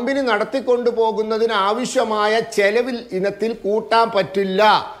കമ്പനി നടത്തിക്കൊണ്ടു പോകുന്നതിന് ആവശ്യമായ ചെലവിൽ ഇനത്തിൽ കൂട്ടാൻ പറ്റില്ല.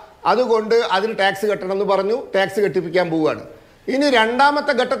 അതുകൊണ്ട് അതിന് ടാക്സ് കെട്ടണമെന്ന് പറഞ്ഞു, ടാക്സ് കെട്ടിപ്പിക്കാൻ പോവുകയാണ്. ഇനി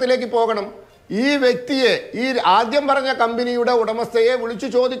രണ്ടാമത്തെ ഘട്ടത്തിലേക്ക് പോകണം. ഈ വ്യക്തിയെ, ഈ ആദ്യം പറഞ്ഞ കമ്പനിയുടെ ഉടമസ്ഥയെ വിളിച്ചു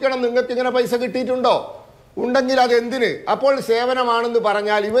ചോദിക്കണം, നിങ്ങൾക്ക് ഇങ്ങനെ പൈസ കിട്ടിയിട്ടുണ്ടോ? ഉണ്ടെങ്കിൽ അതെന്തിന്? അപ്പോൾ സേവനമാണെന്ന്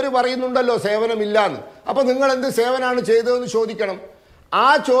പറഞ്ഞാൽ ഇവർ പറയുന്നുണ്ടല്ലോ സേവനമില്ലാന്ന്. അപ്പോൾ നിങ്ങൾ എന്ത് സേവനമാണ് ചെയ്തതെന്ന് ചോദിക്കണം. ആ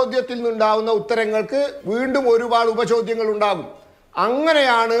ചോദ്യത്തിൽ നിന്നുണ്ടാവുന്ന ഉത്തരങ്ങൾക്ക് വീണ്ടും ഒരുപാട് ഉപചോദ്യങ്ങൾ ഉണ്ടാകും.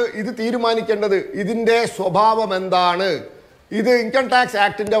 അങ്ങനെയാണ് ഇത് തീരുമാനിക്കേണ്ടത്. ഇതിൻ്റെ സ്വഭാവം എന്താണ്? ഇത് ഇൻകം ടാക്സ്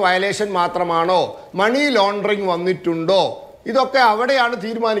ആക്ടിൻ്റെ വയലേഷൻ മാത്രമാണോ? മണി ലോണ്ടറിങ് വന്നിട്ടുണ്ടോ? ഇതൊക്കെ അവിടെയാണ്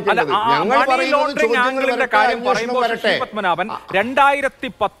തീരുമാനിക്കേണ്ടത്. ഞങ്ങൾ പറയുന്നത് ചോദ്യങ്ങൾ വരട്ടെ.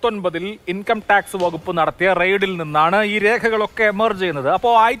 2019 ഇൻകം ടാക്സ് വകുപ്പ് നടത്തിയ റെയ്ഡിൽ നിന്നാണ് ഈ രേഖകളൊക്കെ എമർജ് ചെയ്യുന്നത്.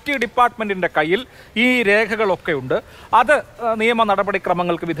 അപ്പോൾ IT ഡിപ്പാർട്ട്മെന്റിന്റെ കയ്യിൽ ഈ രേഖകളൊക്കെ ഉണ്ട്. അത് നിയമ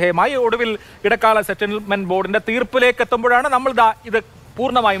നടപടിക്രമങ്ങൾക്ക് വിധേയമായി ഒടുവിൽ ഇടക്കാല സെറ്റിൽമെന്റ് ബോർഡിന്റെ തീർപ്പിലേക്ക് എത്തുമ്പോഴാണ് നമ്മൾ ഇത്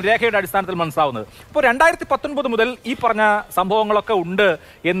പൂർണ്ണമായും രേഖയുടെ അടിസ്ഥാനത്തിൽ മനസ്സിലാവുന്നത്. ഇപ്പോൾ 2019 മുതൽ ഈ പറഞ്ഞ സംഭവങ്ങളൊക്കെ ഉണ്ട്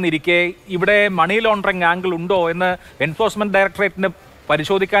എന്നിരിക്കെ ഇവിടെ മണി ലോണ്ടറിംഗ് ആംഗിൾ ഉണ്ടോ എന്ന് എൻഫോഴ്സ്മെന്റ് ഡയറക്ടറേറ്റിന്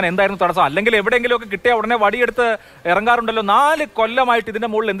പരിശോധിക്കാൻ എന്തായിരുന്നു തടസ്സം? അല്ലെങ്കിൽ എവിടെയെങ്കിലുമൊക്കെ കിട്ടിയ ഉടനെ വടിയെടുത്ത് ഇറങ്ങാറുണ്ടല്ലോ. 4 കൊല്ലമായിട്ട് ഇതിന്റെ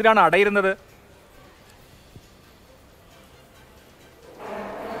മുകളിൽ എന്തിനാണ് അടയിരുന്നത്?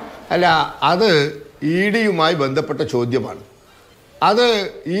 അല്ല, അത് ED-യുമായി ബന്ധപ്പെട്ട ചോദ്യമാണ്. അത്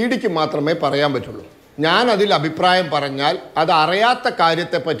ED-ക്ക് മാത്രമേ പറയാൻ പറ്റുള്ളൂ. ഞാൻ അതിൽ അഭിപ്രായം പറഞ്ഞാൽ അത് അറിയാത്ത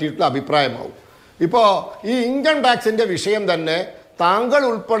കാര്യത്തെ പറ്റിയിട്ടുള്ള അഭിപ്രായമാവും. ഇപ്പോൾ ഈ ഇൻകം ടാക്സിൻ്റെ വിഷയം തന്നെ താങ്കൾ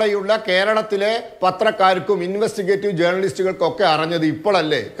ഉൾപ്പെടെയുള്ള കേരളത്തിലെ പത്രക്കാർക്കും ഇൻവെസ്റ്റിഗേറ്റീവ് ജേർണലിസ്റ്റുകൾക്കൊക്കെ അറിഞ്ഞത്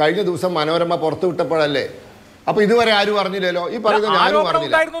ഇപ്പോഴല്ലേ? കഴിഞ്ഞ ദിവസം മനോരമ പുറത്തുവിട്ടപ്പോഴല്ലേ? അപ്പൊ ഇതുവരെ ആരും അറിഞ്ഞില്ലല്ലോ. ഈ പറയുന്നത് ഞാനും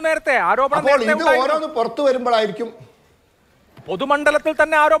അറിഞ്ഞില്ല. അപ്പോൾ ഇത് ഓരോന്ന് പുറത്തു വരുമ്പോഴായിരിക്കും. പൊതുമണ്ഡലത്തിൽ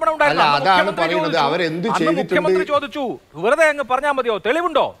തന്നെ ആരോപണം ഉണ്ടായിരുന്നു. അതാണ് പറയുന്നത്. അവരെന്ത് മുഖ്യമന്ത്രി ചോദിച്ചു, വെറുതെ അങ്ങ് പറഞ്ഞാൽ മതിയോ?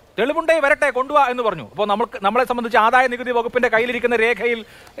 തെളിവുണ്ടോ? തെളിവുണ്ടേ വരട്ടെ, കൊണ്ടുപോവാ എന്ന് പറഞ്ഞു. അപ്പോൾ നമ്മളെ സംബന്ധിച്ച് ആദായ നികുതി വകുപ്പിന്റെ കയ്യിലിരിക്കുന്ന രേഖയിൽ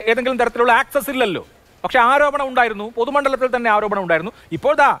ഏതെങ്കിലും തരത്തിലുള്ള ആക്സസ് ഇല്ലല്ലോ. പക്ഷെ ആരോപണം ഉണ്ടായിരുന്നു, പൊതുമണ്ഡലത്തിൽ തന്നെ ആരോപണം ഉണ്ടായിരുന്നു.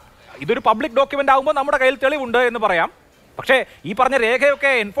 ഇപ്പോൾ ഇതൊരു പബ്ലിക് ഡോക്യുമെന്റ് ആകുമ്പോൾ നമ്മുടെ കയ്യിൽ തെളിവുണ്ട് എന്ന് പറയാം. പക്ഷേ ഈ പറഞ്ഞ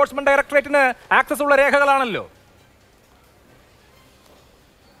രേഖയൊക്കെ എൻഫോഴ്സ്മെന്റ് ഡയറക്ടറേറ്റിന് ആക്സസ് ഉള്ള രേഖകളാണല്ലോ.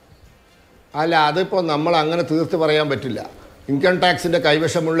 അല്ല, അതിപ്പോ നമ്മൾ അങ്ങനെ തീർത്ത് പറയാൻ പറ്റില്ല. ഇൻകം ടാക്സിൻ്റെ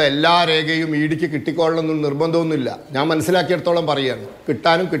കൈവശമുള്ള എല്ലാ രേഖയും ED-ക്ക് കിട്ടിക്കൊള്ളണമെന്നും നിർബന്ധമൊന്നുമില്ല. ഞാൻ മനസ്സിലാക്കിയിടത്തോളം പറയുകയാണ്.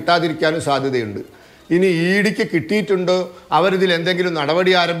 കിട്ടാനും കിട്ടാതിരിക്കാനും സാധ്യതയുണ്ട്. ഇനി ED-ക്ക് കിട്ടിയിട്ടുണ്ടോ, അവരിതിൽ എന്തെങ്കിലും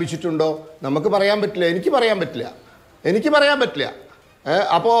നടപടി ആരംഭിച്ചിട്ടുണ്ടോ, നമുക്ക് പറയാൻ പറ്റില്ല. എനിക്ക് പറയാൻ പറ്റില്ല.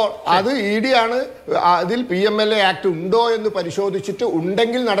 അപ്പോൾ അത് ED-ആണ്. അതിൽ PMLA ആക്ട് ഉണ്ടോ എന്ന് പരിശോധിച്ചിട്ട്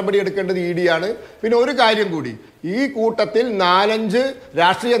ഉണ്ടെങ്കിൽ നടപടിയെടുക്കേണ്ടത് ED-ആണ്. പിന്നെ ഒരു കാര്യം കൂടി, ഈ കൂട്ടത്തിൽ 4-5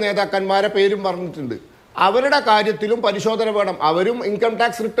 രാഷ്ട്രീയ നേതാക്കന്മാരെ പേരും പറഞ്ഞിട്ടുണ്ട്. അവരുടെ കാര്യത്തിലും പരിശോധന വേണം. അവരും ഇൻകം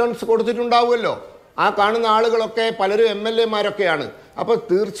ടാക്സ് റിട്ടേൺസ് കൊടുത്തിട്ടുണ്ടാവുമല്ലോ. ആ കാണുന്ന ആളുകളൊക്കെ പലരും MLA-മാരൊക്കെയാണ്. അപ്പോൾ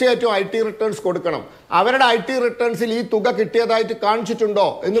തീർച്ചയായിട്ടും IT റിട്ടേൺസ് കൊടുക്കണം. അവരുടെ IT റിട്ടേൺസിൽ ഈ തുക കിട്ടിയതായിട്ട് കാണിച്ചിട്ടുണ്ടോ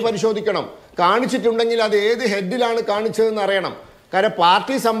എന്ന് പരിശോധിക്കണം. കാണിച്ചിട്ടുണ്ടെങ്കിൽ അത് ഏത് ഹെഡിലാണ് കാണിച്ചതെന്ന് അറിയണം. കാരണം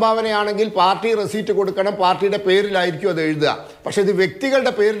പാർട്ടി സംഭാവനയാണെങ്കിൽ പാർട്ടി റെസീറ്റ് കൊടുക്കണം, പാർട്ടിയുടെ പേരിലായിരിക്കും അത് എഴുതുക. പക്ഷെ ഇത്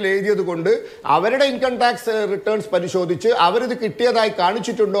വ്യക്തികളുടെ പേരിൽ എഴുതിയത് കൊണ്ട് അവരുടെ ഇൻകം ടാക്സ് റിട്ടേൺസ് പരിശോധിച്ച് അവരിത് കിട്ടിയതായി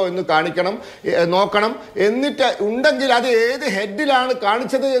കാണിച്ചിട്ടുണ്ടോ എന്ന് നോക്കണം. എന്നിട്ട് ഉണ്ടെങ്കിൽ അത് ഏത് ഹെഡിലാണ്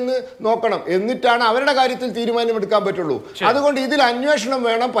കാണിച്ചത് എന്ന് നോക്കണം. എന്നിട്ടാണ് അവരുടെ കാര്യത്തിൽ തീരുമാനമെടുക്കാൻ പറ്റുള്ളൂ. അതുകൊണ്ട് ഇതിൽ അന്വേഷണം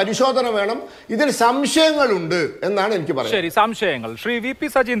വേണം, പരിശോധന വേണം. ഇതിൽ സംശയങ്ങളുണ്ട് എന്നാണ് എനിക്ക് പറയുന്നത്. ശരി, സംശയങ്ങൾ. ശ്രീ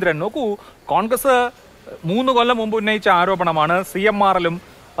VP സജീന്ദ്രൻ, നോക്കൂ, കോൺഗ്രസ് 3 കൊല്ലം മുമ്പ് ഉന്നയിച്ച ആരോപണമാണ് CMRലും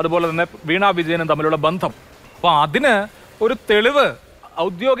അതുപോലെ തന്നെ വീണ വിജയനും തമ്മിലുള്ള ബന്ധം. അപ്പോൾ അതിന് ഒരു തെളിവ്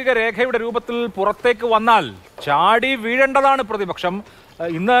ഔദ്യോഗിക രേഖയുടെ രൂപത്തിൽ പുറത്തേക്ക് വന്നാൽ ചാടി വീഴേണ്ടതാണ് പ്രതിപക്ഷം.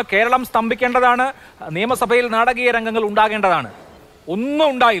 ഇന്ന് കേരളം സ്തംഭിക്കേണ്ടതാണ്. നിയമസഭയിൽ നാടകീയ രംഗങ്ങൾ ഉണ്ടാകേണ്ടതാണ്. ഒന്നും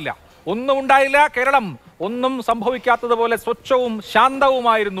ഉണ്ടായില്ല. കേരളം ഒന്നും സംഭവിക്കാത്തതുപോലെ സ്വച്ഛവും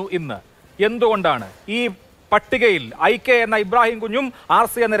ശാന്തവുമായിരുന്നു ഇന്ന്. എന്തുകൊണ്ടാണ്? ഈ പട്ടികയിൽ IK എന്ന ഇബ്രാഹിം കുഞ്ഞും,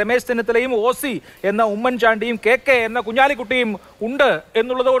 RC എന്ന രമേശ് ചെന്നിത്തലയും, OC എന്ന ഉമ്മൻചാണ്ടിയും, KK എന്ന കുഞ്ഞാലിക്കുട്ടിയും ഉണ്ട്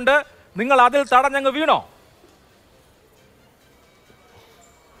എന്നുള്ളത് കൊണ്ട് നിങ്ങൾ അതിൽ തടഞ്ഞങ്ങ് വീണോ?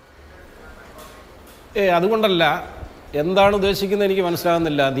 അതുകൊണ്ടല്ല. എന്താണ് ഉദ്ദേശിക്കുന്നത് എനിക്ക്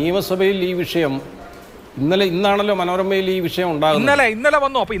മനസ്സിലാകുന്നില്ല. നിയമസഭയിൽ ഈ വിഷയം ഇന്നാണല്ലോ മനോരമയിൽ ഈ വിഷയം ഉണ്ടാകുന്നത്. ഇന്നലെ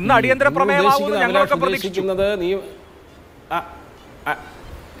വന്നു. അപ്പൊ ഇന്ന് അടിയന്തര പ്രമേയമാകുമെന്ന് ഞങ്ങളൊക്കെ പ്രതീക്ഷിക്കുന്നത്.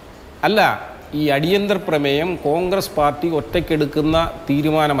 അല്ല, ഈ അടിയന്തര പ്രമേയം കോൺഗ്രസ് പാർട്ടി ഒറ്റയ്ക്കെടുക്കുന്ന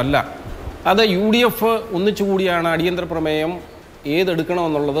തീരുമാനമല്ല. അത് UDF ഒന്നിച്ചുകൂടിയാണ് അടിയന്തര പ്രമേയം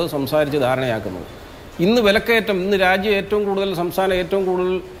ഏതെടുക്കണമെന്നുള്ളത് സംസാരിച്ച് ധാരണയാക്കുന്നത്. ഇന്ന് വിലക്കയറ്റം, ഇന്ന് രാജ്യം ഏറ്റവും കൂടുതൽ, സംസ്ഥാനം ഏറ്റവും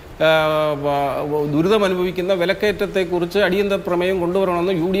കൂടുതൽ ദുരിതം അനുഭവിക്കുന്ന വിലക്കയറ്റത്തെക്കുറിച്ച് അടിയന്തര പ്രമേയം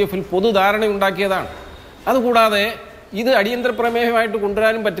കൊണ്ടുവരണമെന്ന് UDF-ൽ പൊതുധാരണയുണ്ടാക്കിയതാണ്. അതുകൂടാതെ ഇത് അടിയന്തര പ്രമേയമായിട്ട്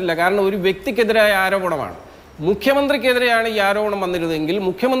കൊണ്ടുവരാനും പറ്റില്ല. കാരണം ഒരു വ്യക്തിക്കെതിരായ ആരോപണമാണ്. മുഖ്യമന്ത്രിക്കെതിരെയാണ് ഈ ആരോപണം വന്നിരുന്നെങ്കിൽ,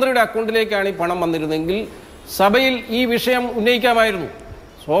 മുഖ്യമന്ത്രിയുടെ അക്കൗണ്ടിലേക്കാണ് ഈ പണം വന്നിരുന്നെങ്കിൽ സഭയിൽ ഈ വിഷയം ഉന്നയിക്കാമായിരുന്നു.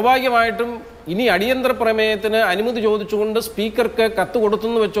 സ്വാഭാവികമായിട്ടും ഇനി അടിയന്തര പ്രമേയത്തിന് അനുമതി ചോദിച്ചുകൊണ്ട് സ്പീക്കർക്ക് കത്ത്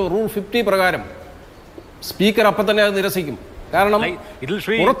കൊടുത്തെന്ന് വെച്ചോ, റൂൾ 50 പ്രകാരം സ്പീക്കർ അപ്പം തന്നെ അത് നിരസിക്കും. കാരണം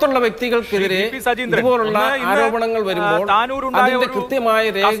പുറത്തുള്ള വ്യക്തികൾക്കെതിരെ ഇതുപോലുള്ള ആരോപണങ്ങൾ വരുമ്പോൾ അതിന്റെ കൃത്യമായ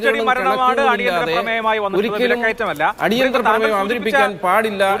രേഖകളും ഒരിക്കലും അടിയന്തര പ്രമേയം അവതരിപ്പിക്കാൻ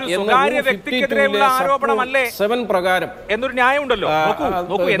പാടില്ല എന്ന 7 പ്രകാരം എന്നൊരു ന്യായമുണ്ടല്ലോ.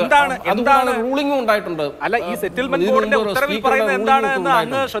 എന്താണ് റൂളിംഗും ഉണ്ടായിട്ടുണ്ട്. അല്ല, ഈ സെറ്റിൽമെന്റ് ബോർഡിന്റെ ഉത്തരവിൽ പറയുന്നത് എന്താണെന്ന്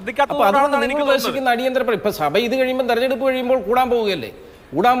അങ്ങ് ശ്രദ്ധിക്കാത്തതുകൊണ്ടാണ് നിങ്ങൾ ഉദ്ദേശിക്കുന്ന അടിയന്തര പ്രമേയം. ഇപ്പൊ സഭ ഇത് കഴിയുമ്പോൾ തെരഞ്ഞെടുപ്പ് കഴിയുമ്പോൾ കൂടാൻ പോവുകയല്ലേ.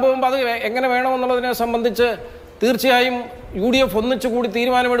 കൂടാൻ പോകുമ്പോൾ അത് എങ്ങനെ വേണമെന്നുള്ളതിനെ സംബന്ധിച്ച് തീർച്ചയായും UDF ഒന്നിച്ചുകൂടി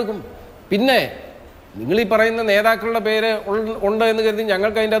തീരുമാനമെടുക്കും. പിന്നെ നിങ്ങൾ ഈ പറയുന്ന നേതാക്കളുടെ പേര് ഉണ്ട് എന്ന് കരുതി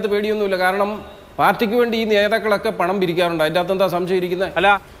ഞങ്ങൾക്ക് അതിൻ്റെ അകത്ത് പേടിയൊന്നുമില്ല. കാരണം പാർട്ടിക്ക് വേണ്ടി ഈ നേതാക്കളൊക്കെ പണം പിരിക്കാറുണ്ട്. അതിൻ്റെ അകത്ത് എന്താ സംശയം ഇരിക്കുന്നത്? അല്ല,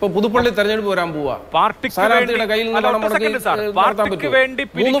 ഇപ്പൊ പുതുപ്പള്ളി തെരഞ്ഞെടുപ്പ് വരാൻ പോവാ, സ്ഥാനാർത്ഥിയുടെ കയ്യിൽ നിന്ന് പണം മുടക്കി നടത്താൻ പറ്റും.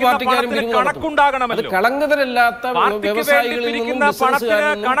 3 പാർട്ടിക്കാരും അത് കളങ്കതരല്ലാത്ത വ്യവസായികളിൽ നിന്നും ബിസിനസ്സുകാരിൽ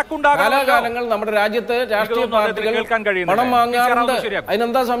നിന്നും കാലാകാലങ്ങൾ നമ്മുടെ രാജ്യത്തെ രാഷ്ട്രീയ പാർട്ടികൾ പണം വാങ്ങാറുണ്ട്.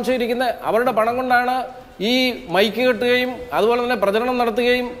 അതിനെന്താ സംശയം ഇരിക്കുന്നത്? അവരുടെ പണം കൊണ്ടാണ് ഈ മൈക്ക് കെട്ടുകയും അതുപോലെ തന്നെ പ്രചരണം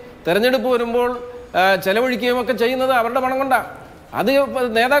നടത്തുകയും തെരഞ്ഞെടുപ്പ് വരുമ്പോൾ ചെലവഴിക്കുകയും ഒക്കെ ചെയ്യുന്നത് അവരുടെ പണം കൊണ്ടാണ്. അത്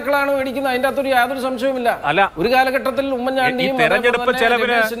നേതാക്കളാണ് മേടിക്കുന്നത്. അതിന്റെ അകത്തൊരു യാതൊരു സംശയവുമില്ല. അല്ല, ഒരു കാലഘട്ടത്തിൽ ഉമ്മൻചാണ്ടിയും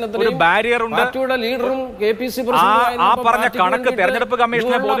പാർട്ടിയുടെ ലീഡറും KPC തെരഞ്ഞെടുപ്പ്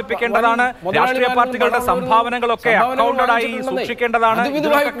കമ്മീഷനെ ബോധിപ്പിക്കേണ്ടതാണ്. രാഷ്ട്രീയ പാർട്ടികളുടെ സംഭാവനകളൊക്കെ അക്കൗണ്ടഡായി സൂക്ഷിക്കേണ്ടതാണ്.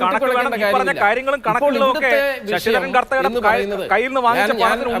 കാര്യങ്ങളും കണക്കുകളും ഒക്കെ ശശിധരൻ കർത്തയുടെ കയ്യിൽ നിന്ന് വാങ്ങിച്ച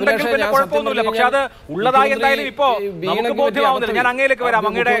പണത്തിന് ഉണ്ടെങ്കിൽ പിന്നെ കുഴപ്പമൊന്നുമില്ല. പക്ഷെ അത് ഉള്ളതായി എന്തായാലും ഇപ്പോ നമുക്ക് ബോധ്യമാവുന്നില്ല. ഞാൻ അങ്ങയിലേക്ക് വരാം.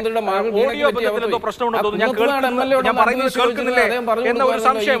 അങ്ങയുടെ ഓഡിയോ ബന്ധത്തിൽ എന്തോ പ്രശ്നമുണ്ടെന്ന് തോന്നുന്നു. ഞാൻ പറയുന്നത് കേൾക്കുന്നില്ലേ എന്ന ഒരു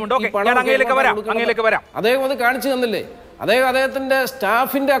സംശയമുണ്ട്. ഞാൻ അങ്ങയിലേക്ക് വരാം. അദ്ദേഹം അത് കാണിച്ചു തന്നില്ലേ? അദ്ദേഹത്തിന്റെ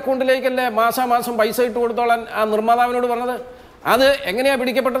സ്റ്റാഫിന്റെ അക്കൗണ്ടിലേക്കല്ലേ മാസാമാസം പൈസ ഇട്ട് കൊടുത്തോളാൻ ആ നിർമ്മാതാവിനോട് പറഞ്ഞത്. അത് എങ്ങനെയാ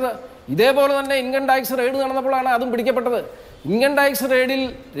പിടിക്കപ്പെട്ടത്? ഇതേപോലെ തന്നെ ഇൻകം ടാക്സ് റെയ്ഡ് നടന്നപ്പോഴാണ് അതും പിടിക്കപ്പെട്ടത്. ഇൻകം ടാക്സ് റെയ്ഡിൽ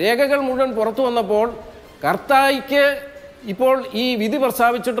രേഖകൾ മുഴുവൻ പുറത്തു വന്നപ്പോൾ കർത്തായിക്ക് ഇപ്പോൾ ഈ വിധി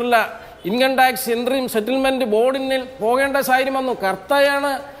പ്രസ്താവിച്ചിട്ടുള്ള ഇൻകം ടാക്സ് എൻട്രിയും സെറ്റിൽമെന്റ് ബോർഡിൽ പോകേണ്ട സാഹചര്യം വന്നു.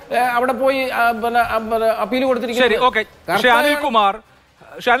 കർത്തായാണ് അവിടെ പോയി അപ്പീൽ കൊടുത്തിരിക്കുന്നത്.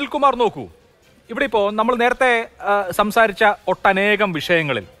 അനിൽകുമാർ നോക്കൂ, ഇവിടെ ഇപ്പോൾ നമ്മൾ നേരത്തെ സംസാരിച്ച ഒട്ടനേകം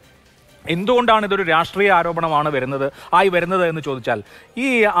വിഷയങ്ങളിൽ എന്തുകൊണ്ടാണ് ഇതൊരു രാഷ്ട്രീയ ആരോപണമാണ് വരുന്നത് എന്ന് ചോദിച്ചാൽ, ഈ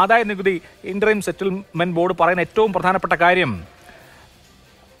ആദായ നികുതി ഇന്ററിം സെറ്റിൽമെന്റ് ബോർഡ് പറയുന്ന ഏറ്റവും പ്രധാനപ്പെട്ട കാര്യം,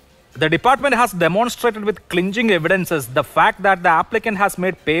 the department has demonstrated with clinching evidences the fact that the applicant has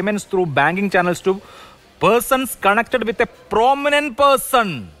made payments through banking channels to persons connected with a prominent person.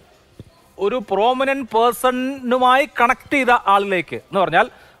 ഒരു പ്രോമിനന്റ് പേഴ്സണുമായി കണക്ട് ചെയ്ത ആളിലേക്ക് എന്ന് പറഞ്ഞാൽ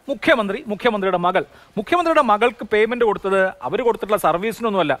മുഖ്യമന്ത്രിയുടെ മകൾക്ക് പേയ്മെന്റ് കൊടുത്തത് അവർ കൊടുത്തിട്ടുള്ള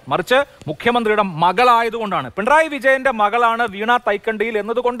സർവീസിനൊന്നുമല്ല, മറിച്ച് മുഖ്യമന്ത്രിയുടെ മകളായതുകൊണ്ടാണ്. പിണറായി വിജയന്റെ മകളാണ് വീണ തൈക്കണ്ടിയിൽ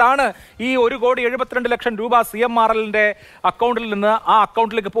എന്നതുകൊണ്ടാണ് ഈ 1,72,00,000 രൂപ CMRLന്റെ അക്കൗണ്ടിൽ നിന്ന് ആ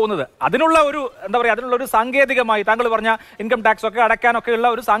അക്കൗണ്ടിലേക്ക് പോകുന്നത്. അതിനുള്ള ഒരു സാങ്കേതികമായി താങ്കൾ പറഞ്ഞ ഇൻകം ടാക്സ് ഒക്കെ അടയ്ക്കാനൊക്കെ ഉള്ള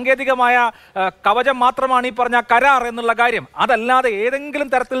ഒരു സാങ്കേതികമായ കവചം മാത്രമാണ് ഈ പറഞ്ഞ കരാർ എന്നുള്ള കാര്യം. അതല്ലാതെ ഏതെങ്കിലും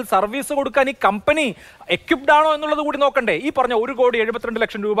തരത്തിൽ സർവീസ് കൊടുക്കാൻ ഈ കമ്പനി എക്യുപ്ഡ് ആണോ എന്നുള്ളത് കൂടി നോക്കണ്ടേ? ഈ പറഞ്ഞ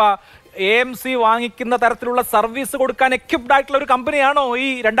 1,72,00,000 രൂപ AMC വാങ്ങിക്കുന്ന തരത്തിലുള്ള സർവീസ് കൊടുക്കാൻ എക്യുപ്ഡ് ആയിട്ടുള്ള ഒരു കമ്പനിയാണോ ഈ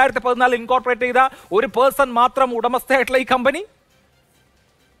 2014 ഇൻകോർപ്പറേറ്റ് ചെയ്ത ഒരു പേഴ്സൺ മാത്രം ഉടമസ്ഥയായിട്ടുള്ള ഈ കമ്പനി?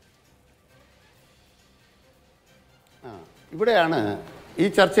 ഇവിടെയാണ് ഈ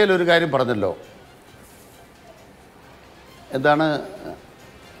ചർച്ചയിൽ ഒരു കാര്യം പറഞ്ഞല്ലോ. എന്താണ്,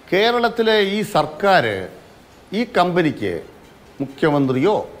 കേരളത്തിലെ ഈ സർക്കാർ ഈ കമ്പനിക്ക്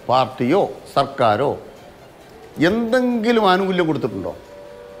മുഖ്യമന്ത്രിയോ പാർട്ടിയോ സർക്കാരോ എന്തെങ്കിലും ആനുകൂല്യം കൊടുത്തിട്ടുണ്ടോ?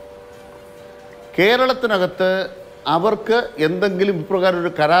 കേരളത്തിനകത്ത് അവർക്ക് എന്തെങ്കിലും ഇപ്രകാരം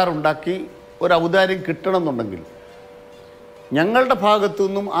ഒരു കരാറുണ്ടാക്കി ഒരു ഔദാര്യം കിട്ടണമെന്നുണ്ടെങ്കിൽ ഞങ്ങളുടെ ഭാഗത്തു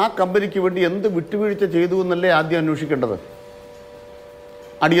നിന്നും ആ കമ്പനിക്ക് വേണ്ടി എന്ത് വിട്ടുവീഴ്ച ചെയ്തു എന്നല്ലേ ആദ്യം അന്വേഷിക്കേണ്ടത്.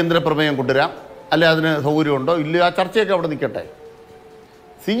 അടിയന്തര പ്രമേയം കൊണ്ടുവരാം, അല്ലെ അതിന് സൗകര്യമുണ്ടോ ഇല്ല, ആ ചർച്ചയൊക്കെ അവിടെ നിൽക്കട്ടെ.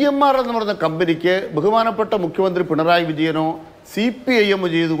 CMR എന്ന് പറഞ്ഞ കമ്പനിക്ക് ബഹുമാനപ്പെട്ട മുഖ്യമന്ത്രി പിണറായി വിജയനോ CPIM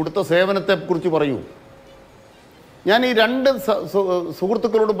ചെയ്തു കൊടുത്ത സേവനത്തെക്കുറിച്ച് പറയൂ. ഞാൻ ഈ രണ്ട്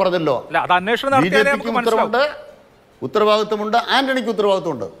സുഹൃത്തുക്കളോടും പറഞ്ഞല്ലോ, BJPക്ക് ഉത്തരവാദിത്വമുണ്ട്, ആന്റണിക്ക്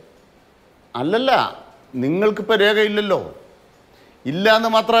ഉത്തരവാദിത്വമുണ്ട്. അല്ലല്ല, നിങ്ങൾക്കിപ്പോൾ രേഖയില്ലല്ലോ. ഇല്ല എന്ന്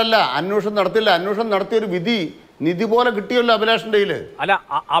മാത്രമല്ല, അന്വേഷണം നടത്തില്ല. അന്വേഷണം നടത്തിയൊരു വിധി നിധി പോലെ കിട്ടിയല്ലോ അഭിലാഷിന്റെ കയ്യിൽ.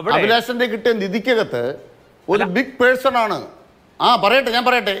 അഭിലാഷിന്റെ കിട്ടിയ നിധിക്കകത്ത് ഒരു ബിഗ് പേഴ്സൺ ആണ്.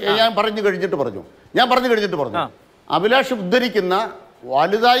 ഞാൻ പറഞ്ഞു കഴിഞ്ഞിട്ട് പറഞ്ഞു അഭിലാഷ് ഉദ്ധരിക്കുന്ന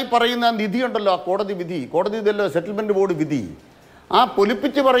വലുതായി പറയുന്ന നിധി ഉണ്ടല്ലോ, കോടതി ഇതല്ലോ സെറ്റിൽമെന്റ് ബോർഡ് വിധി, ആ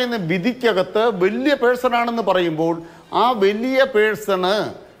പൊലിപ്പിച്ച് പറയുന്ന വിധിക്കകത്ത് വലിയ പേഴ്സൺ ആണെന്ന് പറയുമ്പോൾ ആ വലിയ പേഴ്സണ്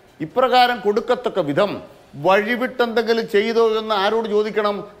ഇപ്രകാരം കൊടുക്കത്തക്ക വിധം വഴിവിട്ടെന്തെങ്കിലും ചെയ്തോ എന്ന് ആരോട്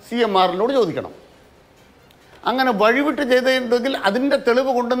ചോദിക്കണം? CMRനോട് ചോദിക്കണം. അങ്ങനെ വഴിവിട്ട് ചെയ്തിട്ടുണ്ടെങ്കിൽ അതിൻ്റെ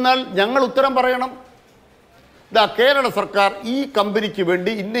തെളിവ് കൊണ്ടുവന്നാൽ ഞങ്ങൾ ഉത്തരം പറയണം. കേരള സർക്കാർ ഈ കമ്പനിക്ക്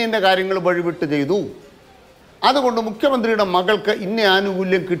വേണ്ടി ഇന്ന കാര്യങ്ങൾ വഴിവിട്ട് ചെയ്തു, അതുകൊണ്ട് മുഖ്യമന്ത്രിയുടെ മകൾക്ക് ഇന്ന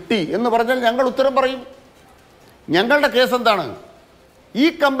ആനുകൂല്യം കിട്ടി എന്ന് പറഞ്ഞാൽ ഞങ്ങൾ ഉത്തരം പറയും. ഞങ്ങളുടെ കേസ് എന്താണ്? ഈ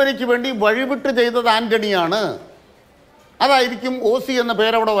കമ്പനിക്ക് വേണ്ടി വഴിവിട്ട് ചെയ്തത് ആന്റണിയാണ്. അതായിരിക്കും OC എന്ന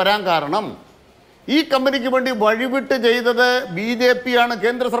പേരവിടെ വരാൻ കാരണം. ഈ കമ്പനിക്ക് വേണ്ടി വഴിവിട്ട് ചെയ്തത് BJP ആണ്,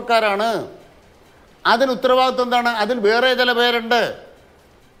 കേന്ദ്ര സർക്കാരാണ്. അതിന് ഉത്തരവാദിത്വം എന്താണ്? അതിൽ വേറെ ചില പേരുണ്ട്.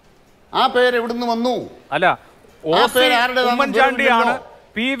 ആ പേര് എവിടുന്ന് വന്നു? അല്ല, ഉമ്മൻചാണ്ടിയാണ്,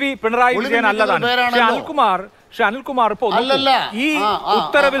 PV പിണറായി വിജയൻ അല്ലതാണ്. അനിൽകുമാർ, പക്ഷെ അനിൽകുമാർ ഇപ്പോൾ ഈ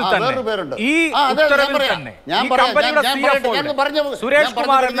ഉത്തരവിൽ തന്നെ ഈ കമ്പനിയുടെ CFO സുരേഷ്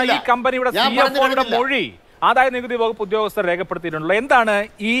കുമാർ എന്ന ഈ കമ്പനിയുടെ CFOയുടെ മൊഴി ആദായ നികുതി വകുപ്പ് ഉദ്യോഗസ്ഥർ രേഖപ്പെടുത്തിയിട്ടുണ്ടല്ലോ. എന്താണ്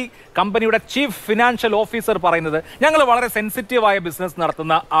ഈ കമ്പനിയുടെ ചീഫ് ഫിനാൻഷ്യൽ ഓഫീസർ പറയുന്നത്? ഞങ്ങൾ വളരെ സെൻസിറ്റീവായ ബിസിനസ്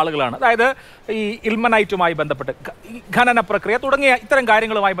നടത്തുന്ന ആളുകളാണ്, അതായത് ഈ ഇൽമനൈറ്റുമായി ബന്ധപ്പെട്ട് ഖനന പ്രക്രിയ തുടങ്ങിയ ഇത്തരം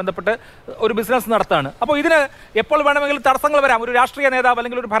കാര്യങ്ങളുമായി ബന്ധപ്പെട്ട് ഒരു ബിസിനസ് നടത്താണ്. അപ്പോൾ ഇതിന് എപ്പോൾ വേണമെങ്കിലും തടസ്സങ്ങൾ വരാം. ഒരു രാഷ്ട്രീയ നേതാവ്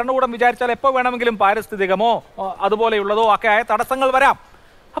അല്ലെങ്കിൽ ഒരു ഭരണകൂടം വിചാരിച്ചാൽ എപ്പോൾ വേണമെങ്കിലും പാരിസ്ഥിതികമോ അതുപോലെയുള്ളതോ ഒക്കെ ആയ തടസ്സങ്ങൾ വരാം.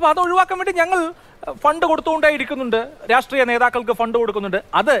 അപ്പോൾ അത് ഒഴിവാക്കാൻ വേണ്ടി ഞങ്ങൾ ഫണ്ട് കൊടുത്തുകൊണ്ടേ ഇരിക്കുന്നുണ്ട്, രാഷ്ട്രീയ നേതാക്കൾക്ക് ഫണ്ട് കൊടുക്കുന്നുണ്ട്.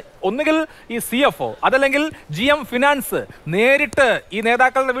 അത് ഒന്നുകിൽ ഈ CFO അതല്ലെങ്കിൽ GM ഫിനാൻസ് നേരിട്ട് ഈ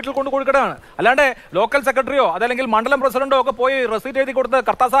നേതാക്കളുടെ വീട്ടിൽ കൊണ്ട് കൊടുക്കണതാണ്. അല്ലാണ്ട് ലോക്കൽ സെക്രട്ടറിയോ അതല്ലെങ്കിൽ മണ്ഡലം പ്രസിഡന്റോ ഒക്കെ പോയി റെസീറ്റ് എഴുതി കൊടുത്ത്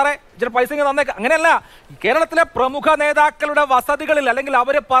കർത്താ സാറേ ഇച്ചിരി പൈസ തന്നേക്ക്, അങ്ങനെയല്ല. കേരളത്തിലെ പ്രമുഖ നേതാക്കളുടെ വസതികളിൽ അല്ലെങ്കിൽ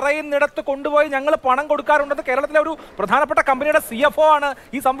അവർ പറയുന്നിടത്ത് കൊണ്ടുപോയി ഞങ്ങൾ പണം കൊടുക്കാറുണ്ടെന്ന് കേരളത്തിലെ ഒരു പ്രധാനപ്പെട്ട കമ്പനിയുടെ CFO ആണ്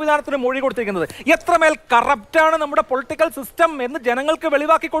ഈ സംവിധാനത്തിന് മൊഴി കൊടുത്തിരിക്കുന്നത്. എത്രമേൽ കറപ്റ്റാണ് നമ്മുടെ പൊളിറ്റിക്കൽ സിസ്റ്റം എന്ന് ജനങ്ങൾക്ക്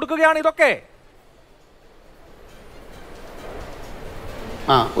വെളിവാക്കി കൊടുക്കുകയാണ് ഇതൊക്കെ.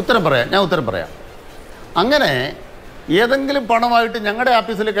 ഉത്തരം പറയാം. അങ്ങനെ ഏതെങ്കിലും പണമായിട്ട് ഞങ്ങളുടെ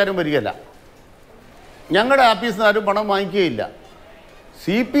ആഫീസിലേക്ക് ആരും വരികയില്ല, ഞങ്ങളുടെ ആഫീസിൽ നിന്ന് ആരും പണം വാങ്ങിക്കുകയില്ല.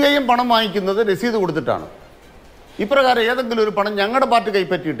 CPIM പണം വാങ്ങിക്കുന്നത് രസീത് കൊടുത്തിട്ടാണ്. ഇപ്രകാരം ഏതെങ്കിലും ഒരു പണം ഞങ്ങളുടെ പാർട്ടി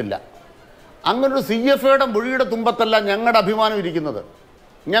കൈപ്പറ്റിയിട്ടില്ല. അങ്ങനൊരു CFOയുടെ മൊഴിയുടെ തുമ്പത്തല്ല ഞങ്ങളുടെ അഭിമാനം ഇരിക്കുന്നത്,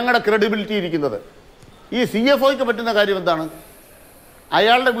 ഞങ്ങളുടെ ക്രെഡിബിലിറ്റി ഇരിക്കുന്നത്. ഈ CFOയ്ക്ക് പറ്റുന്ന കാര്യം എന്താണ്?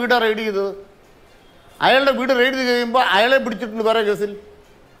 അയാളുടെ വീട് റെയ്ഡ് ചെയ്തത്, അയാളുടെ വീട് റെയ്ഡ് ചെയ്ത് കഴിയുമ്പോൾ അയാളെ പിടിച്ചിട്ടുണ്ട് വേറെ കേസിൽ.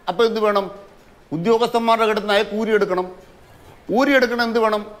 അപ്പോൾ എന്ത് വേണം? ഉദ്യോഗസ്ഥന്മാരുടെ കിടന്ന് അയാൾക്ക് ഊരിയെടുക്കണം. എന്ത്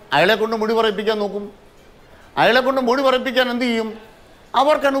വേണം? അയാളെ കൊണ്ട് മൊഴി പറയിപ്പിക്കാൻ നോക്കും. അയാളെ കൊണ്ട് മൊഴി പറയിപ്പിക്കാൻ എന്ത് ചെയ്യും?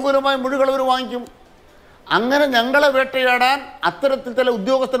 അവർക്ക് അനുകൂലമായ മൊഴികൾ അവർ വാങ്ങിക്കും. അങ്ങനെ ഞങ്ങളെ വേട്ടയാടാൻ അത്തരത്തിൽ ചില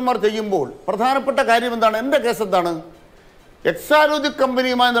ഉദ്യോഗസ്ഥന്മാർ ചെയ്യുമ്പോൾ പ്രധാനപ്പെട്ട കാര്യം എന്താണ്? എൻ്റെ കേസ് എന്താണ്? എക്സാലോജിക്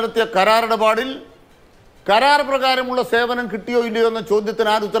കമ്പനിയുമായി നടത്തിയ കരാറിടപാടിൽ കരാർ പ്രകാരമുള്ള സേവനം കിട്ടിയോ ഇല്ലയോ എന്ന ചോദ്യത്തിന്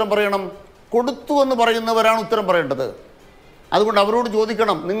ആര് ഉത്തരം പറയണം? കൊടുത്തു എന്ന് പറയുന്നവരാണ് ഉത്തരം പറയേണ്ടത്. അതുകൊണ്ട് അവരോട്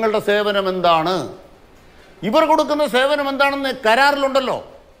ചോദിക്കണം, നിങ്ങളുടെ സേവനം എന്താണ്? ഇവർ കൊടുക്കുന്ന സേവനം എന്താണെന്ന് കരാറിലുണ്ടല്ലോ.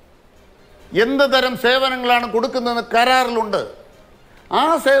 എന്ത് തരം സേവനങ്ങളാണ് കൊടുക്കുന്നതെന്ന് കരാറിലുണ്ട്. ആ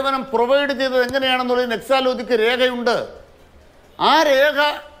സേവനം പ്രൊവൈഡ് ചെയ്തത് എങ്ങനെയാണെന്നുള്ളതിന് എക്സാലോജിക്ക് രേഖയുണ്ട്. ആ രേഖ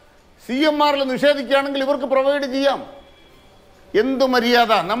CMRൽ നിഷേധിക്കുകയാണെങ്കിൽ ഇവർക്ക് പ്രൊവൈഡ് ചെയ്യാം. എന്തു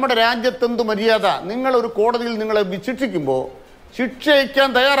മര്യാദ? നമ്മുടെ രാജ്യത്ത് എന്തു മര്യാദ? നിങ്ങളൊരു കോടതിയിൽ നിങ്ങളെ ശിക്ഷിക്കുമ്പോൾ ശിക്ഷയിക്കാൻ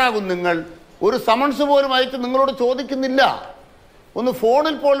തയ്യാറാകും. നിങ്ങൾ ഒരു സമൻസ് പോലും അയച്ച് നിങ്ങളോട് ചോദിക്കുന്നില്ല, ഒന്ന്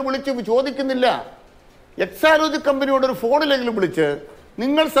ഫോണിൽ പോലും വിളിച്ച് ചോദിക്കുന്നില്ല. എക്സാലോജിക് കമ്പനിയോട് ഒരു ഫോണിലെങ്കിലും വിളിച്ച്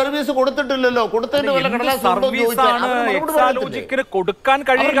നിങ്ങൾ സർവീസ് കൊടുത്തിട്ടില്ലല്ലോ, കൊടുത്തതിന്റെ വല്ല കടലാസ് കൊടുക്കാൻ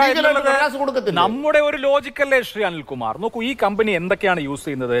കഴിയുക നമ്മുടെ ഒരു ലോജിക്കല്ലേ ശ്രീ അനിൽകുമാർ? നോക്കൂ, ഈ കമ്പനി എന്തൊക്കെയാണ് യൂസ്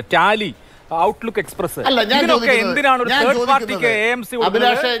ചെയ്യുന്നത്? ടാലി, ഔട്ട്ലുക്ക് എക്സ്പ്രസ്, ഇതിനൊക്കെ എന്തിനാണ് ഒരു തേർഡ് പാർട്ടിക്ക് AMC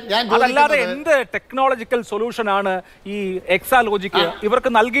അതല്ലാതെ എന്ത് ടെക്നോളജിക്കൽ സൊല്യൂഷൻ ആണ് ഈ എക്സാലോജിക്ക് ഇവർക്ക്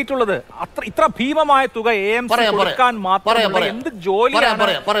നൽകിയിട്ടുള്ളത്? ഇത്ര ഭീമമായ തുക AMC കൊടുക്കാൻ മാത്രമല്ല എന്ത് ജോലിയാണ്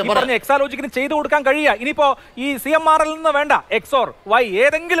ഈ പറഞ്ഞ എക്സാലോജിക്കിന് ചെയ്തു കൊടുക്കാൻ കഴിയുക? ഇനിയിപ്പോ ഈ CMRൽ നിന്ന് വേണ്ട എക്സോർ വൈ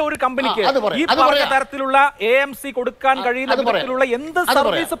ഏതെങ്കിലും ഒരു കമ്പനിക്ക് ഈ പറഞ്ഞ തരത്തിലുള്ള AMC കൊടുക്കാൻ കഴിയുന്ന തരത്തിലുള്ള എന്ത്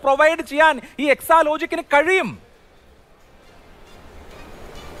സർവീസ് പ്രൊവൈഡ് ചെയ്യാൻ ഈ എക്സാലോജിക്കിന് കഴിയും?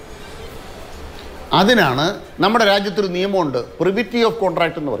 അതിനാണ് നമ്മുടെ രാജ്യത്തൊരു നിയമമുണ്ട്, പ്രിവിറ്റി ഓഫ്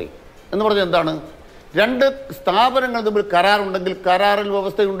കോൺട്രാക്ട് എന്ന് പറയും. എന്ന് പറഞ്ഞാൽ എന്താണ്? രണ്ട് സ്ഥാപനങ്ങൾ തമ്മിൽ കരാറുണ്ടെങ്കിൽ കരാറിൽ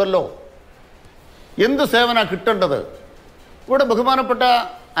വ്യവസ്ഥയുണ്ടല്ലോ. എന്ത് സേവന കിട്ടേണ്ടത്? ഇവിടെ ബഹുമാനപ്പെട്ട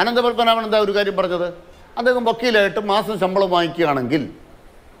അനന്തപത്മനാഭൻ എന്താ ഒരു കാര്യം പറഞ്ഞത്? അദ്ദേഹം വക്കീലായിട്ട് മാസം ശമ്പളം വാങ്ങിക്കുകയാണെങ്കിൽ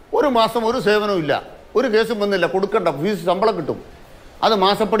ഒരു മാസം ഒരു സേവനവും ഇല്ല, ഒരു കേസും വന്നില്ല, കൊടുക്കണ്ട, ഫീസ് ശമ്പളം കിട്ടും. അത്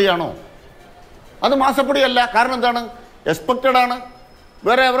മാസപ്പടിയാണോ? അത് മാസപ്പടിയല്ല. കാരണം എന്താണ്? എക്സ്പെക്റ്റഡ് ആണ്.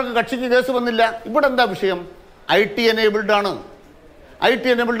 വേറെ അവർക്ക് കക്ഷിക്ക് കേസ് വന്നില്ല. ഇവിടെ എന്താ വിഷയം? IT എനേബിൾഡ് ആണ്. IT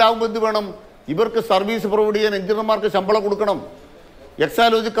എനേബിൾഡ് ആകുമ്പോൾ എന്ത് വേണം? ഇവർക്ക് സർവീസ് പ്രൊവൈഡ് ചെയ്യാൻ എഞ്ചിനീയർമാർക്ക് ശമ്പളം കൊടുക്കണം.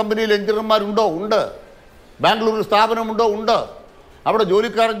 എക്സാലോജിക് കമ്പനിയിൽ എഞ്ചിനീയർമാരുണ്ടോ? ഉണ്ട്. ബാംഗ്ലൂരിൽ സ്ഥാപനമുണ്ടോ? ഉണ്ട്. അവിടെ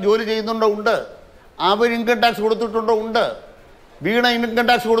ജോലിക്കാരൻ ജോലി ചെയ്യുന്നുണ്ടോ? ഉണ്ട്. അവർ ഇൻകം ടാക്സ് കൊടുത്തിട്ടുണ്ടോ? ഉണ്ട്. വീണ ഇൻകം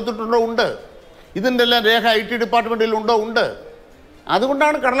ടാക്സ് കൊടുത്തിട്ടുണ്ടോ? ഉണ്ട്. ഇതിൻ്റെ എല്ലാം രേഖ IT ഡിപ്പാർട്ട്മെൻറ്റിൽ ഉണ്ടോ? ഉണ്ട്.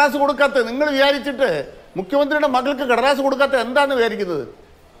 അതുകൊണ്ടാണ് കടലാസ് കൊടുക്കാത്തത്. നിങ്ങൾ വിചാരിച്ചിട്ട് മുഖ്യമന്ത്രിയുടെ മകൾക്ക് കടലാസ് കൊടുക്കാത്ത എന്താണെന്ന് വിചാരിക്കുന്നത്?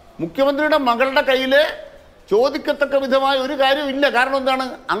 മുഖ്യമന്ത്രിയുടെ മകളുടെ കയ്യിൽ ചോദിക്കത്തക്ക വിധമായ ഒരു കാര്യമില്ല. കാരണം എന്താണ്?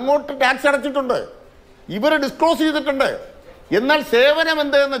 അങ്ങോട്ട് ടാക്സ് അടച്ചിട്ടുണ്ട്, ഇവർ ഡിസ്ക്ലോസ് ചെയ്തിട്ടുണ്ട്. എന്നാൽ സേവനം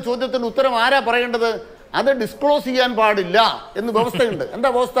എന്ത് എന്ന ചോദ്യത്തിന് ഉത്തരം ആരാ പറയേണ്ടത്? അത് ഡിസ്ക്ലോസ് ചെയ്യാൻ പാടില്ല എന്ന് വ്യവസ്ഥയുണ്ട്. എന്താ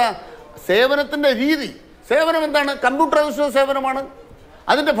വ്യവസ്ഥ? സേവനത്തിൻ്റെ രീതി. സേവനം എന്താണ്? കമ്പ്യൂട്ടറൈസ്ഡ് സേവനമാണ്.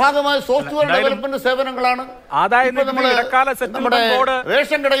 അതിന്റെ ഭാഗമായ സോഫ്റ്റ്വെയർ ഡെവലപ്മെന്റ് സേവനങ്ങളാണ്.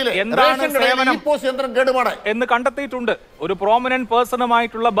 റേഷൻ കടയിൽ യന്ത്രം കേടുപാട് എന്ന് കണ്ടെത്തിയിട്ടുണ്ട്. ഒരു പ്രോമിനന്റ്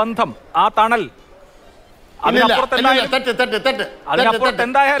പേഴ്സണുമായിട്ടുള്ള ബന്ധം, ആ തണൽ,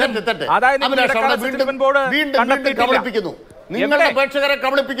 നിങ്ങളുടെ പ്രേക്ഷകരെ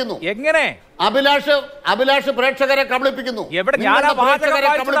കബളിപ്പിക്കുന്നു. എങ്ങനെ? അഭിലാഷ് പ്രേക്ഷകരെ കബളിപ്പിക്കുന്നു.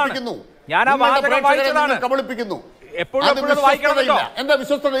 കബളിപ്പിക്കുന്നു. എന്താ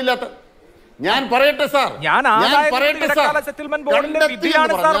വിശ്വസ്തതയില്ലാത്ത? ഞാൻ പറയട്ടെ സാർ,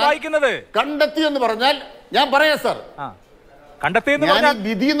 കണ്ടെത്തി എന്ന് പറഞ്ഞാൽ ഞാൻ പറയാം സാർ. ഞാൻ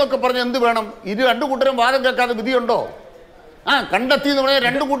വിധി എന്നൊക്കെ പറഞ്ഞ എന്ത് വേണം? ഇത് രണ്ടു കൂട്ടരും വാദം കേൾക്കാതെ വിധിയുണ്ടോ? കണ്ടെത്തി എന്ന് പറഞ്ഞാൽ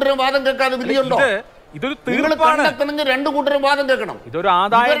രണ്ടു കൂട്ടരും വാദം കേൾക്കാതെ വിധിയുണ്ടോ? നിങ്ങൾ കണ്ടെത്തണമെങ്കിൽ രണ്ടു കൂട്ടരും വാദം കേൾക്കണം.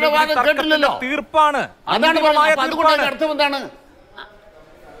 വാദം കേട്ടില്ലല്ലോ, തീർപ്പാണ്. അതാണ് അതുകൊണ്ട് അർത്ഥം എന്താണ്?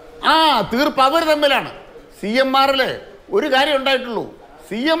 തീർപ്പ് അവർ തമ്മിലാണ്. CMRല് ഒരു കാര്യം ഉണ്ടായിട്ടുള്ളൂ.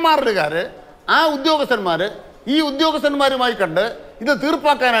 CMRലുകാര് ആ ഉദ്യോഗസ്ഥന്മാര് ഈ ഉദ്യോഗസ്ഥന്മാരുമായി കണ്ട് ഇത്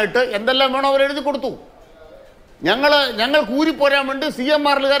തീർപ്പാക്കാനായിട്ട് എന്തെല്ലാം വേണോ അവർ എഴുതി കൊടുത്തു. ഞങ്ങൾ കൂരിപ്പോരാൻ വേണ്ടി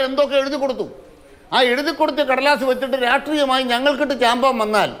CMRലുകാർ എന്തൊക്കെ എഴുതി കൊടുത്തു. ആ എഴുതി കൊടുത്ത കടലാസ് വെച്ചിട്ട് രാഷ്ട്രീയമായി ഞങ്ങൾക്കിട്ട് ചാമ്പാൻ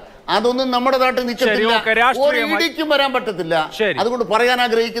വന്നാൽ അതൊന്നും നമ്മുടെ നാട്ടിൽ നിൽക്കത്തില്ല, ഒരിടിക്കും വരാൻ പറ്റത്തില്ല. അതുകൊണ്ട് പറയാൻ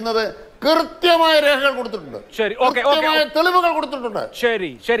ആഗ്രഹിക്കുന്നത് കൃത്യമായ രേഖകൾ കൊടുത്തിട്ടുണ്ട്, തെളിവുകൾ കൊടുത്തിട്ടുണ്ട്.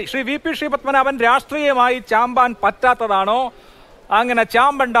 ശരി. ശ്രീ VP ശ്രീപത്മനാഭൻ, രാഷ്ട്രീയമായി ചാമ്പാൻ പറ്റാത്തതാണോ, അങ്ങനെ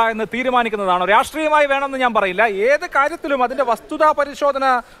ചാമ്പണ്ട എന്ന് തീരുമാനിക്കുന്നതാണോ? രാഷ്ട്രീയമായി വേണമെന്ന് ഞാൻ പറയില്ല. ഏത് കാര്യത്തിലും അതിന്റെ വസ്തുതാ പരിശോധന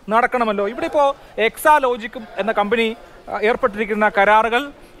നടക്കണമല്ലോ. ഇവിടെ ഇപ്പോൾ എക്സാലോജിക്കും എന്ന കമ്പനി ഏർപ്പെട്ടിരിക്കുന്ന കരാറുകൾ,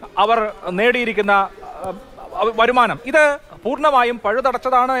 അവർ നേടിയിരിക്കുന്ന വരുമാനം, ഇത് പൂർണ്ണമായും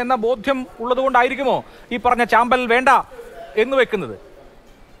പഴുതടച്ചതാണ് എന്ന ബോധ്യം ഉള്ളതുകൊണ്ടായിരിക്കുമോ ഈ പറഞ്ഞ ചാമ്പൽ വേണ്ട എന്ന് വെക്കുന്നത്?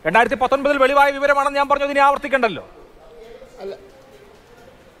 2019 വെളിവായ വിവരമാണെന്ന് ഞാൻ പറഞ്ഞത് ഇനി ആവർത്തിക്കണ്ടല്ലോ.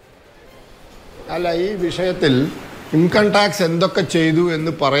 അല്ല, ഈ വിഷയത്തിൽ ഇൻകം ടാക്സ് എന്തൊക്കെ ചെയ്തു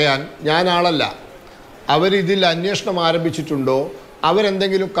എന്ന് പറയാൻ ഞാൻ ആളല്ല. അവരിതിൽ അന്വേഷണം ആരംഭിച്ചിട്ടുണ്ടോ,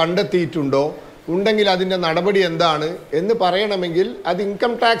 അവരെന്തെങ്കിലും കണ്ടെത്തിയിട്ടുണ്ടോ, ഉണ്ടെങ്കിൽ അതിൻ്റെ നടപടി എന്താണ് എന്ന് പറയണമെങ്കിൽ അത്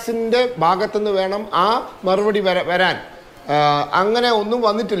ഇൻകം ടാക്സിൻ്റെ ഭാഗത്തുനിന്ന് വേണം ആ മറുപടി വരാൻ. അങ്ങനെ ഒന്നും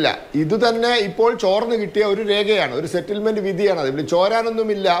വന്നിട്ടില്ല. ഇത് തന്നെ ഇപ്പോൾ ചോർന്ന് കിട്ടിയ ഒരു രേഖയാണ്, ഒരു സെറ്റിൽമെൻറ്റ് വിധിയാണ്. അത് ഇവിടെ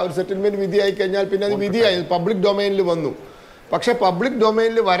ചോരാനൊന്നുമില്ല. ഒരു സെറ്റിൽമെൻറ്റ് വിധിയായി കഴിഞ്ഞാൽ പിന്നെ അത് വിധിയായി പബ്ലിക് ഡൊമൈനിൽ വന്നു. പക്ഷേ പബ്ലിക്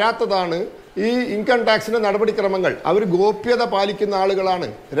ഡൊമൈനിൽ വരാത്തതാണ് ഈ ഇൻകം ടാക്സിൻ്റെ നടപടിക്രമങ്ങൾ. അവർ ഗോപ്യത പാലിക്കുന്ന ആളുകളാണ്,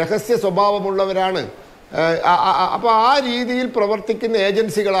 രഹസ്യ സ്വഭാവമുള്ളവരാണ്. അപ്പോൾ ആ രീതിയിൽ പ്രവർത്തിക്കുന്ന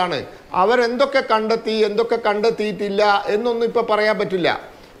ഏജൻസികളാണ്. അവരെന്തൊക്കെ കണ്ടെത്തി എന്തൊക്കെ കണ്ടെത്തിയിട്ടില്ല എന്നൊന്നും ഇപ്പോൾ പറയാൻ പറ്റില്ല.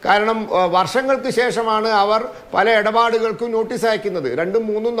 കാരണം വർഷങ്ങൾക്ക് ശേഷമാണ് അവർ പല ഇടപാടുകൾക്കും നോട്ടീസ് അയക്കുന്നത്. 2,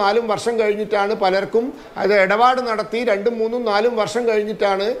 3, 4 വർഷം കഴിഞ്ഞിട്ടാണ് പലർക്കും അത് ഇടപാട് നടത്തി 2, 3, 4 വർഷം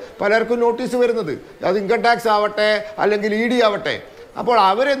കഴിഞ്ഞിട്ടാണ് പലർക്കും നോട്ടീസ് വരുന്നത്. അത് ഇൻകം ടാക്സ് ആവട്ടെ അല്ലെങ്കിൽ ED ആവട്ടെ. അപ്പോൾ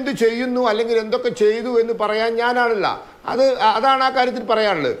അവരെന്ത് ചെയ്യുന്നു അല്ലെങ്കിൽ എന്തൊക്കെ ചെയ്തു എന്ന് പറയാൻ ഞാനാണില്ല. അതാണ് ആ കാര്യത്തിൽ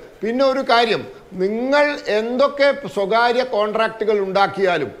പറയാനുള്ളത്. പിന്നെ ഒരു കാര്യം, നിങ്ങൾ എന്തൊക്കെ സ്വകാര്യ കോൺട്രാക്റ്റുകൾ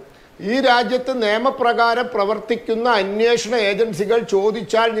ഉണ്ടാക്കിയാലും ഈ രാജ്യത്ത് നിയമപ്രകാരം പ്രവർത്തിക്കുന്ന അന്വേഷണ ഏജൻസികൾ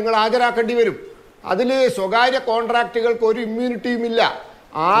ചോദിച്ചാൽ നിങ്ങൾ ഹാജരാക്കേണ്ടി വരും. അതിൽ സ്വകാര്യ കോൺട്രാക്റ്റുകൾക്ക് ഒരു ഇമ്മ്യൂണിറ്റിയും ഇല്ല.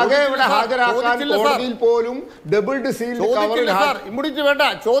 ആകെ ഇവിടെ ഹാജരാക്കാൻ കോടതിയിൽ പോലും ഡബിൾഡ് സീൽഡ് കവറിൽ ഇമ്മ്യൂണിറ്റി വേണ്ട,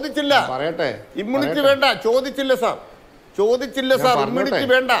 ചോദിച്ചില്ല. പറയട്ടെ, ഇമ്മ്യൂണിറ്റി വേണ്ട, ചോദിച്ചില്ല സാർ. ഇമ്മ്യൂണിറ്റി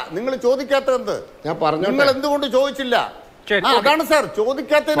വേണ്ട. നിങ്ങൾ ചോദിക്കാത്തത് ഞാൻ പറഞ്ഞു. നിങ്ങൾ എന്തുകൊണ്ട് ചോദിച്ചില്ല? അതാണ് സാർ,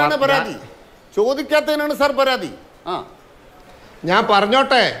 ചോദിക്കാത്തതിനാണ് പരാതി. ചോദിക്കാത്തതിനാണ് സാർ പരാതി. ഞാൻ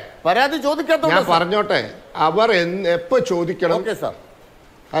പറഞ്ഞോട്ടെ, പരാതി ചോദിക്കാത്ത ഞാൻ പറഞ്ഞോട്ടെ. അവർ എപ്പോ ചോദിക്കണം? ഓക്കെ സാർ,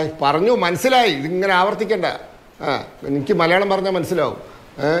 പറഞ്ഞു, മനസ്സിലായി. ഇതിങ്ങനെ ആവർത്തിക്കണ്ട. എനിക്ക് മലയാളം പറഞ്ഞാൽ മനസ്സിലാവും.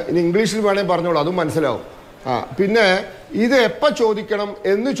 ഇനി ഇംഗ്ലീഷിൽ വേണമെങ്കിൽ പറഞ്ഞോളൂ, അതും മനസ്സിലാവും. പിന്നെ ഇത് എപ്പോൾ ചോദിക്കണം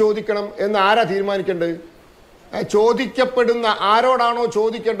എന്ന് ആരാ തീരുമാനിക്കേണ്ടത്? ചോദിക്കപ്പെടുന്ന ആരോടാണോ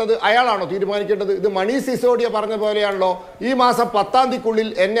ചോദിക്കേണ്ടത് അയാളാണോ തീരുമാനിക്കേണ്ടത്? ഇത് മണീഷ് സിസോഡിയ പറഞ്ഞ പോലെയാണല്ലോ, ഈ മാസം 10-ാം തീയതിക്കുള്ളിൽ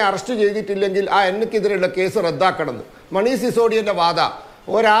എന്നെ അറസ്റ്റ് ചെയ്തിട്ടില്ലെങ്കിൽ എനിക്കെതിരെയുള്ള കേസ് റദ്ദാക്കണമെന്ന് മണീഷ് സിസോഡിയൻ്റെ വാദ.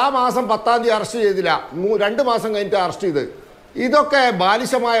 മാസം 10-ാം തീയതി അറസ്റ്റ് ചെയ്തില്ല, 2 മാസം കഴിഞ്ഞിട്ട് അറസ്റ്റ് ചെയ്ത്. ഇതൊക്കെ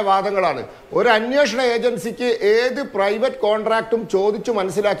ബാലിശമായ വാദങ്ങളാണ്. ഒരു അന്വേഷണ ഏജൻസിക്ക് ഏത് പ്രൈവറ്റ് കോൺട്രാക്റ്റും ചോദിച്ചു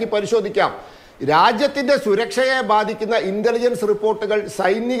മനസ്സിലാക്കി പരിശോധിക്കാം. രാജ്യത്തിൻ്റെ സുരക്ഷയെ ബാധിക്കുന്ന ഇൻ്റലിജൻസ് റിപ്പോർട്ടുകൾ,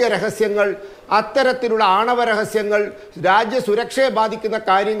 സൈനിക രഹസ്യങ്ങൾ, അത്തരത്തിലുള്ള ആണവ രഹസ്യങ്ങൾ, രാജ്യസുരക്ഷയെ ബാധിക്കുന്ന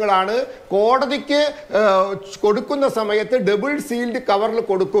കാര്യങ്ങളാണ് കോടതിക്ക് കൊടുക്കുന്ന സമയത്ത് ഡബിൾ സീൽഡ് കവറിൽ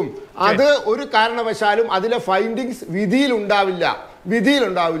കൊടുക്കും. അത് ഒരു കാരണവശാലും അതിലെ ഫൈൻഡിങ്സ് വിധിയിലുണ്ടാവില്ല.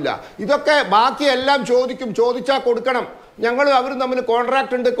 ഇതൊക്കെ ബാക്കിയെല്ലാം ചോദിച്ചാൽ കൊടുക്കണം. അവരും തമ്മിൽ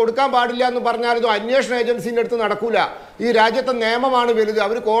കോൺട്രാക്ട് ഉണ്ട്, കൊടുക്കാൻ പാടില്ല എന്ന് പറഞ്ഞാൽ ഇത് അന്വേഷണ ഏജൻസിൻ്റെ അടുത്ത് നടക്കൂല. ഈ രാജ്യത്തെ നിയമമാണ് വലുത്.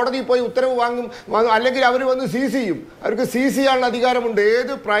 അവർ കോടതിയിൽ പോയി ഉത്തരവ് വാങ്ങും, അല്ലെങ്കിൽ അവർ വന്ന് സീസ് ചെയ്യും. അവർക്ക് സീസ് ചെയ്യാനുള്ള അധികാരമുണ്ട്.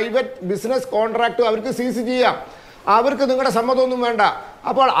 ഏത് പ്രൈവറ്റ് ബിസിനസ് കോൺട്രാക്റ്റും അവർക്ക് സീസ് ചെയ്യാം. അവർക്ക് നിങ്ങളുടെ സമ്മതമൊന്നും വേണ്ട.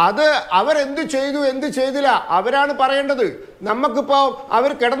 അപ്പോൾ അത് അവരെന്ത് ചെയ്തു എന്ത് ചെയ്തില്ല അവരാണ് പറയേണ്ടത്. നമുക്കിപ്പോൾ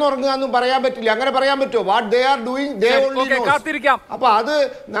അവർ കിടന്നുറങ്ങുക എന്നും പറയാൻ പറ്റില്ല. അങ്ങനെ പറയാൻ പറ്റുമോ? What they are doing they only nose. അപ്പോൾ അത്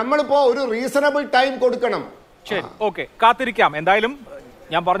നമ്മളിപ്പോൾ ഒരു റീസണബിൾ ടൈം കൊടുക്കണം. ശരി, ഓക്കെ, കാത്തിരിക്കാം. എന്തായാലും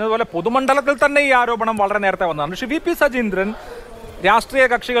ഞാൻ പറഞ്ഞതുപോലെ പൊതുമണ്ഡലത്തിൽ തന്നെ ഈ ആരോപണം വളരെ നേരത്തെ വന്നതാണ്. പക്ഷേ വി പി സജീന്ദ്രൻ രാഷ്ട്രീയ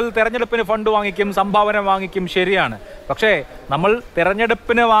കക്ഷികൾ തെരഞ്ഞെടുപ്പിന് ഫണ്ട് വാങ്ങിക്കും, സംഭാവന വാങ്ങിക്കും, ശരിയാണ്. പക്ഷേ നമ്മൾ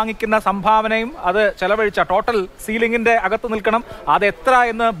തെരഞ്ഞെടുപ്പിന് വാങ്ങിക്കുന്ന സംഭാവനയും അത് ചെലവഴിച്ച ടോട്ടൽ സീലിംഗിന്റെ അകത്ത് നിൽക്കണം. അത് എത്ര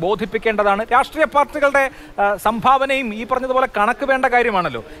എന്ന് ബോധിപ്പിക്കേണ്ടതാണ്. രാഷ്ട്രീയ പാർട്ടികളുടെ സംഭാവനയും ഈ പറഞ്ഞതുപോലെ കണക്ക് വേണ്ട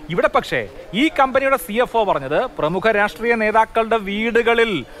കാര്യമാണല്ലോ. ഇവിടെ പക്ഷേ ഈ കമ്പനിയുടെ CFO പറഞ്ഞത് പ്രമുഖ രാഷ്ട്രീയ നേതാക്കളുടെ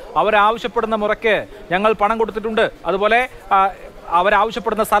വീടുകളിൽ അവരാവശ്യപ്പെടുന്ന മുറയ്ക്ക് ഞങ്ങൾ പണം കൊടുത്തിട്ടുണ്ട്, അതുപോലെ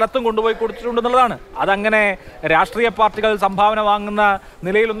അവരാവശ്യപ്പെടുന്ന സ്ഥലത്തും കൊണ്ടുപോയി കൊടുത്തിട്ടുണ്ടെന്നുള്ളതാണ്. അതങ്ങനെ രാഷ്ട്രീയ പാർട്ടികൾ സംഭാവന വാങ്ങുന്ന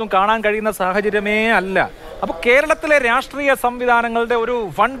നിലയിലൊന്നും കാണാൻ കഴിയുന്ന സാഹചര്യമേ അല്ല. അപ്പോൾ കേരളത്തിലെ രാഷ്ട്രീയ സംവിധാനങ്ങളുടെ ഒരു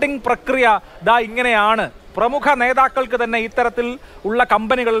ഫണ്ടിംഗ് പ്രക്രിയ ദാ ഇങ്ങനെയാണ്. പ്രമുഖ നേതാക്കൾക്ക് തന്നെ ഇത്തരത്തിൽ ഉള്ള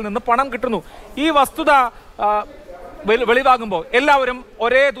കമ്പനികളിൽ നിന്ന് പണം കിട്ടുന്നു. ഈ വസ്തുത വെളിവാകുമ്പോൾ എല്ലാവരും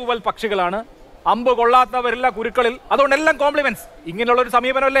ഒരേ തൂവൽ പക്ഷികളാണ്, അമ്പ് കൊള്ളാത്തവരില്ല കുരുക്കളിൽ, അതുകൊണ്ട് എല്ലാം കോംപ്ലിമെന്റ്സ്. ഇങ്ങനെയുള്ള ഒരു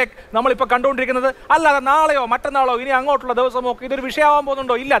സമീപനമല്ലേ നമ്മളിപ്പോൾ കണ്ടുകൊണ്ടിരിക്കുന്നത്. അല്ലാതെ നാളെയോ മറ്റന്നാളോ ഇനി അങ്ങോട്ടുള്ള ദിവസമോ ഒക്കെ ഇതൊരു വിഷയമാവാൻ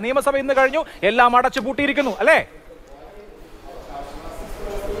പോകുന്നുണ്ടോ? ഇല്ല. നിയമസഭ ഇന്ന് കഴിഞ്ഞു, എല്ലാം അടച്ചു പൂട്ടിയിരിക്കുന്നു അല്ലേ?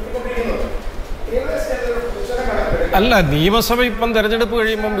 അല്ല, നിയമസഭ ഇപ്പം തെരഞ്ഞെടുപ്പ്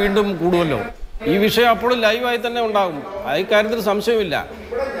കഴിയുമ്പം വീണ്ടും കൂടുമല്ലോ. ഈ വിഷയം അപ്പോഴും ലൈവായി തന്നെ ഉണ്ടാകും, അക്കാര്യത്തിൽ സംശയമില്ല.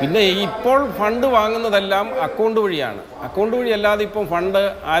 പിന്നെ ഇപ്പോൾ ഫണ്ട് വാങ്ങുന്നതെല്ലാം അക്കൗണ്ട് വഴിയാണ്. അക്കൗണ്ട് വഴി അല്ലാതെ ഇപ്പം ഫണ്ട്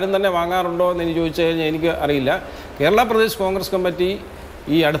ആരും തന്നെ വാങ്ങാറുണ്ടോ എന്ന് എനിക്ക് ചോദിച്ചു കഴിഞ്ഞാൽ എനിക്ക് അറിയില്ല. കേരള പ്രദേശ് കോൺഗ്രസ് കമ്മിറ്റി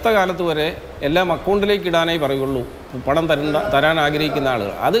ഈ അടുത്ത കാലത്ത് വരെ എല്ലാം അക്കൗണ്ടിലേക്ക് ഇടാനേ പറയുള്ളൂ, പണം തരാൻ ആഗ്രഹിക്കുന്ന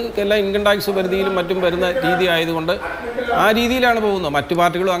ആളുകൾ. അത് എല്ലാം ഇൻകം ടാക്സ് പരിധിയിലും മറ്റും വരുന്ന രീതി ആയതുകൊണ്ട് ആ രീതിയിലാണ് പോകുന്നത്. മറ്റു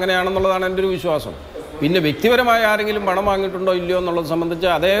പാർട്ടികളും അങ്ങനെയാണെന്നുള്ളതാണ് എൻ്റെ ഒരു വിശ്വാസം. പിന്നെ വ്യക്തിപരമായ ആരെങ്കിലും പണം വാങ്ങിയിട്ടുണ്ടോ ഇല്ലയോ എന്നുള്ളത് സംബന്ധിച്ച്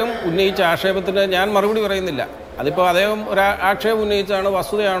അദ്ദേഹം ഉന്നയിച്ച ആക്ഷേപത്തിന് ഞാൻ മറുപടി പറയുന്നില്ല. അതിപ്പോൾ അദ്ദേഹം ഒരു ആക്ഷേപം ഉന്നയിച്ചാണ്,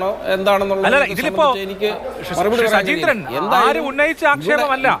 വസ്തുതയാണോ എന്താണെന്നുള്ളത് എനിക്ക് മറുപടി ആരും ഉന്നയിച്ച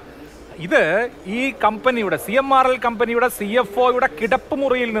ആക്ഷേപമല്ല. ഇത് ഈ കമ്പനിയുടെ CMRL കമ്പനിയുടെ CFOയുടെ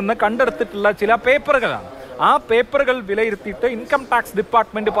കിടപ്പുമുറിയിൽ നിന്ന് കണ്ടെടുത്തിട്ടുള്ള ചില പേപ്പറുകളാണ്. ആ പേപ്പറുകൾ വിലയിരുത്തിയിട്ട് ഇൻകം ടാക്സ്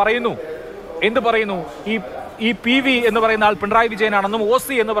ഡിപ്പാർട്ട്മെന്റ് പറയുന്നു. എന്ത് പറയുന്നു? ഈ PV എന്ന് പറയുന്ന ആൾ പിണറായി വിജയനാണെന്നും OC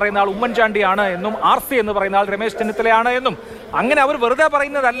എന്ന് പറയുന്ന ആൾ ഉമ്മൻചാണ്ടിയാണ് എന്നും RC എന്ന് പറയുന്ന ആൾ രമേശ് ചെന്നിത്തലയാണ് എന്നും. അങ്ങനെ അവർ വെറുതെ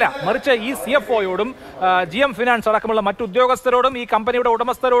പറയുന്നതല്ല, മറിച്ച് ഈ CFOയോടും GM ഫിനാൻസ് അടക്കമുള്ള മറ്റു ഉദ്യോഗസ്ഥരോടും ഈ കമ്പനിയുടെ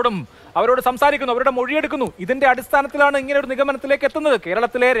ഉടമസ്ഥരോടും അവരോട് സംസാരിക്കുന്നു, അവരുടെ മൊഴിയെടുക്കുന്നു. ഇതിന്റെ അടിസ്ഥാനത്തിലാണ് ഇങ്ങനെ ഒരു നിഗമനത്തിലേക്ക് എത്തുന്നത്.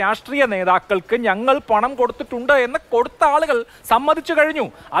 കേരളത്തിലെ രാഷ്ട്രീയ നേതാക്കൾക്ക് ഞങ്ങൾ പണം കൊടുത്തിട്ടുണ്ട് എന്ന് കൊടുത്ത ആളുകൾ സമ്മതിച്ചു കഴിഞ്ഞു.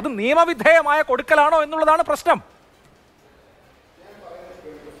 അത് നിയമവിധേയമായ കൊടുക്കലാണോ എന്നുള്ളതാണ് പ്രശ്നം.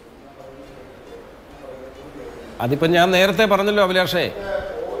 അതിപ്പം ഞാൻ നേരത്തെ പറഞ്ഞല്ലോ അഭിലാഷേ,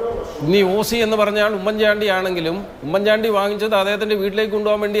 ഇനി OC എന്ന് പറഞ്ഞാൽ ഉമ്മൻചാണ്ടി ആണെങ്കിലും ഉമ്മൻചാണ്ടി വാങ്ങിച്ചത് അദ്ദേഹത്തിൻ്റെ വീട്ടിലേക്ക്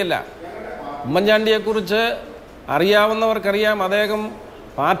കൊണ്ടുപോകാൻ വേണ്ടിയല്ല. ഉമ്മൻചാണ്ടിയെക്കുറിച്ച് അറിയാവുന്നവർക്കറിയാം, അദ്ദേഹം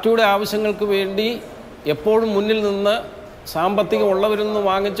പാർട്ടിയുടെ ആവശ്യങ്ങൾക്ക് വേണ്ടി എപ്പോഴും മുന്നിൽ നിന്ന് സാമ്പത്തികം ഉള്ളവരിൽ നിന്ന്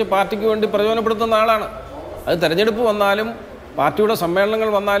വാങ്ങിച്ച് പാർട്ടിക്ക് വേണ്ടി പ്രയോജനപ്പെടുത്തുന്ന ആളാണ്. അത് തെരഞ്ഞെടുപ്പ് വന്നാലും പാർട്ടിയുടെ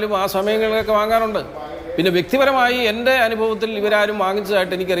സമ്മേളനങ്ങൾ വന്നാലും ആ സമയങ്ങളിലൊക്കെ വാങ്ങാറുണ്ട്. പിന്നെ വ്യക്തിപരമായി എൻ്റെ അനുഭവത്തിൽ ഇവരാരും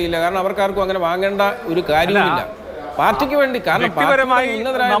വാങ്ങിച്ചതായിട്ട് എനിക്കറിയില്ല. കാരണം അവർക്കാർക്കും അങ്ങനെ വാങ്ങേണ്ട ഒരു കാര്യമില്ല. പാർട്ടിക്ക് വേണ്ടി, കാരണം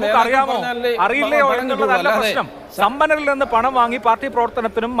അറിയില്ലയോ എന്നുള്ളതല്ല പ്രശ്നം. സമ്പന്നരിൽ നിന്ന് പണം വാങ്ങി പാർട്ടി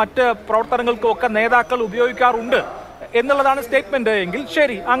പ്രവർത്തനത്തിനും മറ്റ് പ്രവർത്തനങ്ങൾക്കും ഒക്കെ നേതാക്കൾ ഉപയോഗിക്കാറുണ്ട് എന്നുള്ളതാണ് സ്റ്റേറ്റ്മെന്റ് എങ്കിൽ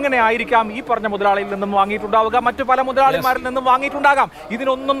ശരി, അങ്ങനെ ആയിരിക്കാം. ഈ പറഞ്ഞ മുതലാളിയിൽ നിന്നും വാങ്ങിയിട്ടുണ്ടാവുക, മറ്റു പല മുതലാളിമാരിൽ നിന്നും വാങ്ങിയിട്ടുണ്ടാകാം.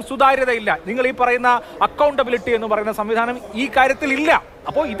 ഇതിനൊന്നും സുതാര്യതയില്ല. നിങ്ങൾ ഈ പറയുന്ന അക്കൗണ്ടബിലിറ്റി എന്ന് പറയുന്ന സംവിധാനം ഈ കാര്യത്തിൽ ഇല്ല.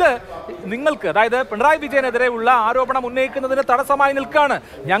 അപ്പോൾ ഇത് നിങ്ങൾക്ക്, അതായത് പിണറായി വിജയനെതിരെയുള്ള ആരോപണം ഉന്നയിക്കുന്നതിന് തടസ്സമായി നിൽക്കുകയാണ്.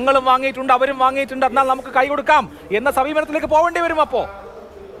 ഞങ്ങളും വാങ്ങിയിട്ടുണ്ട്, അവരും വാങ്ങിയിട്ടുണ്ട്, എന്നാൽ നമുക്ക് കൈ കൊടുക്കാം എന്ന സമീപനത്തിലേക്ക് പോകേണ്ടി വരും. അപ്പോൾ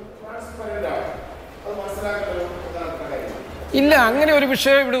ഇല്ല, അങ്ങനെ ഒരു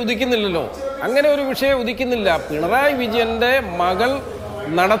വിഷയം ഇവിടെ ഉദിക്കുന്നില്ലല്ലോ. അങ്ങനെ ഒരു വിഷയം ഉദിക്കുന്നില്ല. പിണറായി വിജയൻ്റെ മകൾ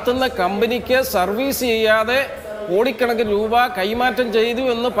നടത്തുന്ന കമ്പനിക്ക് സർവീസ് ചെയ്യാതെ കോടിക്കണക്കിന് രൂപ കൈമാറ്റം ചെയ്തു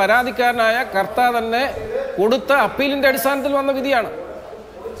എന്ന് പരാതിക്കാരനായ കർത്ത തന്നെ കൊടുത്ത അപ്പീലിൻ്റെ അടിസ്ഥാനത്തിൽ വന്ന വിധിയാണ്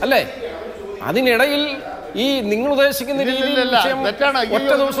അല്ലേ? അതിനിടയിൽ ഈ നിങ്ങൾ ഉദ്ദേശിക്കുന്ന രീതിയിൽ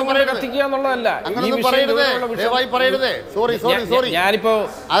ഒറ്റ ദിവസം കൊണ്ട് കത്തിക്കുക എന്നുള്ളതല്ല. ഞാനിപ്പോ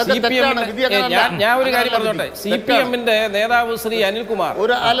ഞാൻ ഒരു കാര്യം പറഞ്ഞോട്ടെ. CPM-ന്റെ നേതാവ് ശ്രീ അനിൽകുമാർ,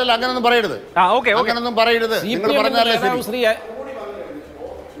 അങ്ങനൊന്നും പറയരുത്, അങ്ങനൊന്നും പറയരുത്. നേതാവ് ശ്രീ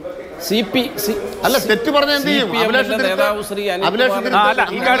നേതാവ് ശ്രീ അനിൽകുമാർ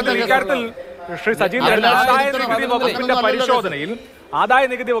ആദായ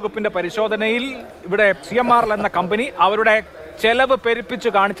നികുതി വകുപ്പിന്റെ പരിശോധനയിൽ ഇവിടെ CMRL എന്ന കമ്പനി അവരുടെ ചെലവ് പെരുപ്പിച്ച്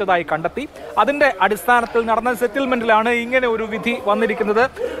കാണിച്ചതായി കണ്ടെത്തി. അതിന്റെ അടിസ്ഥാനത്തിൽ നടന്ന സെറ്റിൽമെന്റിലാണ് ഇങ്ങനെ ഒരു വിധി വന്നിരിക്കുന്നത്.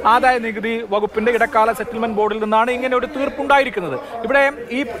 ആദായ നികുതി വകുപ്പിന്റെ ഇടക്കാല സെറ്റിൽമെന്റ് ബോർഡിൽ നിന്നാണ് ഇങ്ങനെ ഒരു തീർപ്പുണ്ടായിരിക്കുന്നത്. ഇവിടെ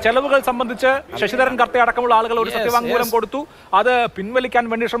ഈ ചെലവുകൾ സംബന്ധിച്ച് ശശിധരൻ കർത്ത അടക്കമുള്ള ആളുകൾ ഒരു സത്യവാങ്മൂലം കൊടുത്തു, അത് പിൻവലിക്കാൻ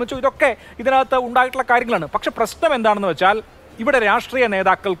വേണ്ടി ശ്രമിച്ചു. ഇതൊക്കെ ഇതിനകത്ത് ഉണ്ടായിട്ടുള്ള കാര്യങ്ങളാണ്. പക്ഷെ പ്രശ്നം എന്താണെന്ന് വെച്ചാൽ ഇവിടെ രാഷ്ട്രീയ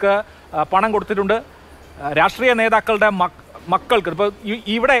നേതാക്കൾക്ക് പണം കൊടുത്തിട്ടുണ്ട്. രാഷ്ട്രീയ നേതാക്കളുടെ മക്കൾക്ക് ഇപ്പോൾ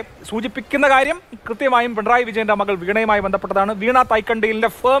ഇവിടെ സൂചിപ്പിക്കുന്ന കാര്യം കൃത്യമായും പിണറായി വിജയന്റെ മകൾ വീണയുമായി ബന്ധപ്പെട്ടതാണ്. വീണ തൈക്കണ്ടിയിലെ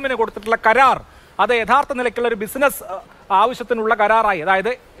ഫേമിന് കൊടുത്തിട്ടുള്ള കരാർ അത് യഥാർത്ഥ നിലയ്ക്കുള്ള ഒരു ബിസിനസ് ആവശ്യത്തിനുള്ള കരാറായി,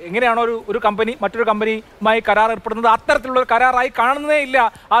 അതായത് എങ്ങനെയാണോ ഒരു കമ്പനി മറ്റൊരു കമ്പനിയുമായി കരാർ ഏർപ്പെടുന്നത് അത്തരത്തിലുള്ള ഒരു കരാറായി കാണുന്നതേ ഇല്ല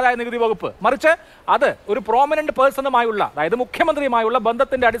ആദായ നികുതി വകുപ്പ്. മറിച്ച് അത് ഒരു പ്രോമിനന്റ് പേഴ്സണുമായുള്ള, അതായത് മുഖ്യമന്ത്രിയുമായുള്ള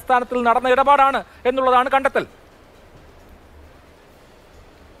ബന്ധത്തിന്റെ അടിസ്ഥാനത്തിൽ നടന്ന ഇടപാടാണ് എന്നുള്ളതാണ് കണ്ടെത്തൽ.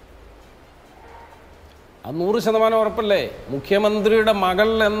 100% ഉറപ്പല്ലേ? മുഖ്യമന്ത്രിയുടെ മകൾ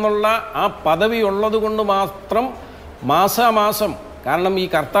എന്നുള്ള ആ പദവി ഉള്ളത് കൊണ്ട് മാത്രം മാസാമാസം, കാരണം ഈ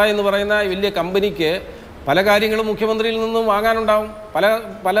കർത്ത എന്ന് പറയുന്ന വലിയ കമ്പനിക്ക് പല കാര്യങ്ങളും മുഖ്യമന്ത്രിയിൽ നിന്നും വാങ്ങാനുണ്ടാവും, പല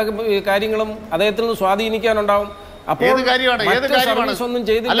പല കാര്യങ്ങളും അദ്ദേഹത്തിൽ നിന്ന് സ്വാധീനിക്കാനുണ്ടാവും. അപ്പോൾ സർവീസ് ഒന്നും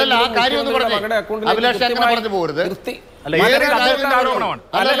ചെയ്തില്ല മകളുടെ അക്കൗണ്ടിലേക്ക്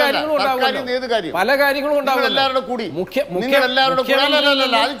പല കാര്യങ്ങളും ഉണ്ടാവും.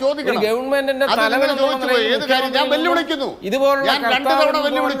 ഗവൺമെന്റിന്റെ ഇതുപോലുള്ള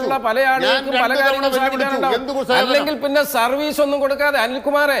പല ആളുകൾക്കും പല കാര്യങ്ങളും, അല്ലെങ്കിൽ പിന്നെ സർവീസ് ഒന്നും കൊടുക്കാതെ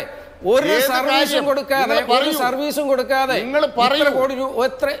അനിൽകുമാറെ ഒരു സർവീസും കൊടുക്കാതെ കോടി രൂപ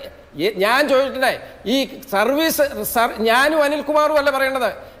എത്ര ഞാൻ ചോദിച്ചിട്ടേ ഈ സർവീസ് ഞാനും അനിൽകുമാറും അല്ല പറയേണ്ടത്,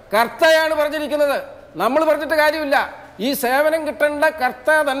 കർത്തയാണ് പറഞ്ഞിരിക്കുന്നത്. നമ്മൾ പറഞ്ഞിട്ട് കാര്യമില്ല. ഈ സേവനം കിട്ടേണ്ട കർത്ത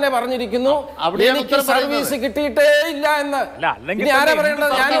തന്നെ പറഞ്ഞിരിക്കുന്നു എനിക്ക് സർവീസ് കിട്ടിയിട്ടേ ഇല്ല എന്ന്. ഇനി ആരാ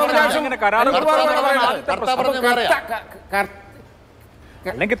പറയേണ്ടത്?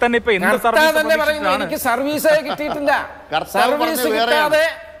 എനിക്ക് സർവീസേ കിട്ടിയിട്ടില്ല. സർവീസ് കിട്ടാതെ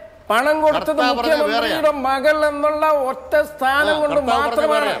പണം കൊടുത്തത് മുഖ്യമന്ത്രിയുടെ മകൾ എന്നുള്ള ഒറ്റ സ്ഥാനം കൊണ്ട്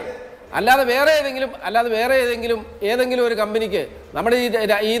മാത്രമാണ്. അല്ലാതെ വേറെ ഏതെങ്കിലും ഒരു കമ്പനിക്ക് നമ്മുടെ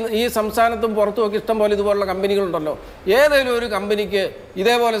ഈ സംസ്ഥാനത്തും പുറത്തുമൊക്കെ ഇഷ്ടം പോലെ ഇതുപോലുള്ള കമ്പനികളുണ്ടല്ലോ, ഏതെങ്കിലും ഒരു കമ്പനിക്ക്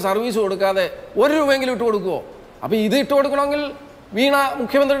ഇതേപോലെ സർവീസ് കൊടുക്കാതെ 1 രൂപയെങ്കിലും ഇട്ട് കൊടുക്കുമോ? അപ്പോൾ ഇത് ഇട്ട് കൊടുക്കണമെങ്കിൽ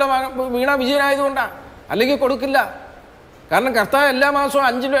മുഖ്യമന്ത്രിയുടെ വീണ വിജയനായതുകൊണ്ടാണ്, അല്ലെങ്കിൽ കൊടുക്കില്ല. കാരണം കർത്താവ് എല്ലാ മാസവും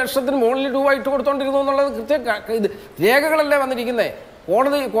 5 ലക്ഷത്തിന് മുകളിൽ രൂപ ഇട്ട് കൊടുത്തോണ്ടിരുന്നു എന്നുള്ളത് ഇത് രേഖകളല്ലേ വന്നിരിക്കുന്നത്.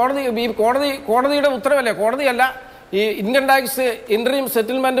 കോടതിയുടെ ഉത്തരവല്ലേ, കോടതിയല്ല ഈ ഇൻകം ടാക്സ് ഇന്ററിം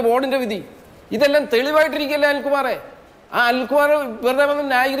സെറ്റിൽമെന്റ് ബോർഡിന്റെ വിധി, ഇതെല്ലാം തെളിവായിട്ടിരിക്കല്ലേ അനിൽകുമാറെ? ആ അനിൽകുമാർ വെറുതെ വന്ന്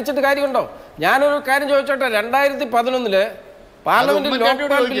ന്യായീകരിച്ചിട്ട് കാര്യമുണ്ടോ? ഞാനൊരു കാര്യം ചോദിച്ചോട്ടെ, 2011 പാർലമെന്റിൽ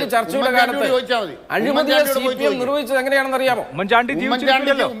ലോക്പാൽ ബില്ല് ചർച്ചയുടെ കാലത്ത് അഴിമതിയെ CPM നിർവഹിച്ചത് എങ്ങനെയാണെന്ന് അറിയാമോ?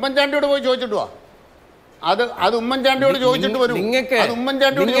 ഉമ്മൻചാണ്ടിയോട് പോയി ചോദിച്ചിട്ടുവാ. അത് ഉമ്മൻചാണ്ടിയോട് ചോദിച്ചിട്ട് വരും. നിങ്ങൾക്ക്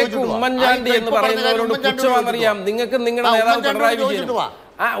ഉമ്മൻചാണ്ടി എന്ന് പറയുന്നവരോട് പുച്ഛമാണെന്നറിയാം. നിങ്ങൾക്ക് നിങ്ങളുടെ നേതാവ് പിണറായി വിജയൻ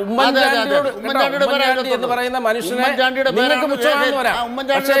ഉമ്മൻചാണ്ടിയോട് എന്ന് പറയുന്ന മനുഷ്യനെ നിങ്ങൾക്ക് പുച്ഛമാണെന്ന് വരാം.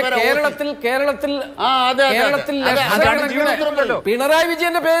 പക്ഷേ കേരളത്തിൽ പിണറായി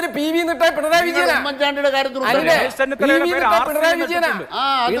വിജയന്റെ പേര് PV എന്നിട്ടാ പിണറായി വിജയനാ.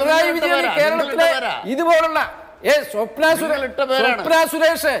 പിണറായി വിജയൻ കേരളത്തിലെ ഇതുപോലുള്ള സ്വപ്ന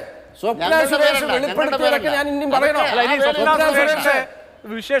സുരേഷ് വെളിപ്പെടുത്തിയതൊക്കെ ഞാൻ ഇനിയും പറയണോ?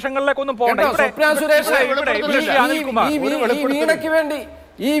 വിശേഷങ്ങളിലേക്കൊന്നും പോകണ്ട.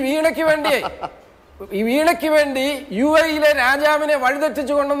 ഈ വീണയ്ക്ക് വേണ്ടി UAE രാജാവിനെ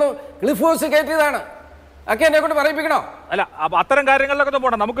വഴിതെറ്റിച്ചു കൊണ്ടൊന്ന് ക്ലിഫ് ഹൗസ് കയറ്റിയതാണ്. ഒക്കെ എന്നെ കൊണ്ട് പറയിപ്പിക്കണോ? അല്ല, അത്തരം കാര്യങ്ങളിലൊക്കെ ഒന്നും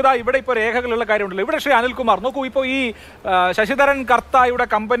പോകണം. നമുക്കിതാ ഇവിടെ ഇപ്പോൾ രേഖകളുള്ള കാര്യമുണ്ടല്ലോ. ഇവിടെ ശ്രീ അനിൽകുമാർ നോക്കൂ, ഇപ്പോൾ ഈ ശശിധരൻ കർത്തായുടെ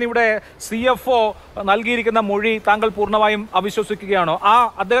കമ്പനിയുടെ CFO നൽകിയിരിക്കുന്ന മൊഴി താങ്കൾ പൂർണ്ണമായും അവിശ്വസിക്കുകയാണോ?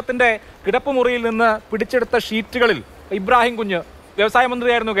 അദ്ദേഹത്തിന്റെ കിടപ്പുമുറിയിൽ നിന്ന് പിടിച്ചെടുത്ത ഷീറ്റുകളിൽ ഇബ്രാഹിം കുഞ്ഞ് വ്യവസായ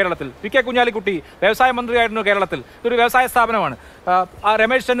മന്ത്രിയായിരുന്നു കേരളത്തിൽ, PK കുഞ്ഞാലിക്കുട്ടി വ്യവസായ മന്ത്രിയായിരുന്നു കേരളത്തിൽ, ഇതൊരു വ്യവസായ സ്ഥാപനമാണ്.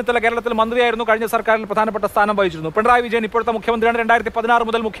 രമേശ് ചെന്നിത്തല കേരളത്തിൽ മന്ത്രിയായിരുന്നു, കഴിഞ്ഞ സർക്കാരിൽ പ്രധാനപ്പെട്ട സ്ഥാനം വഹിച്ചിരുന്നു. പിണറായി വിജയൻ ഇപ്പോഴത്തെ മുഖ്യമന്ത്രിയാണ്, 2016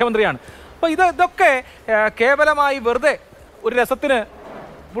 മുതൽ മുഖ്യമന്ത്രിയാണ്. അപ്പോൾ ഇതൊക്കെ കേവലമായി വെറുതെ ഒരു രസത്തിന്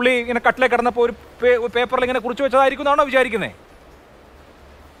പുള്ളി ഇങ്ങനെ കട്ടിലേ കിടന്നപ്പോൾ ഒരു പേപ്പറിൽ ഇങ്ങനെ കുറിച്ച് വെച്ചതായിരിക്കുന്നാണോ വിചാരിക്കുന്നത്?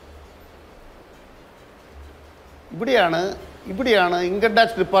 ഇവിടെയാണ് ഇൻകം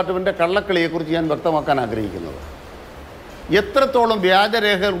ടാക്സ് ഡിപ്പാർട്ട്മെൻറ്റിൻ്റെ കള്ളക്കളിയെക്കുറിച്ച് ഞാൻ വ്യക്തമാക്കാൻ ആഗ്രഹിക്കുന്നത്. എത്രത്തോളം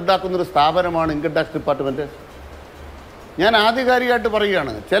വ്യാജരേഖകൾ ഉണ്ടാക്കുന്നൊരു സ്ഥാപനമാണ് ഇൻകം ടാക്സ് ഡിപ്പാർട്ട്മെൻറ്റ്. ഞാൻ ആധികാരികമായിട്ട്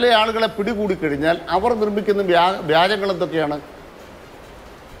പറയുകയാണ്, ചില ആളുകളെ പിടികൂടിക്കഴിഞ്ഞാൽ അവർ നിർമ്മിക്കുന്ന വ്യാജങ്ങൾ എന്തൊക്കെയാണ്.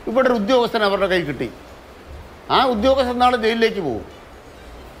 ഇവിടെ ഒരു ഉദ്യോഗസ്ഥൻ അവരുടെ കൈ കിട്ടി, ആ ഉദ്യോഗസ്ഥൻ നാളെ ജയിലിലേക്ക് പോകും.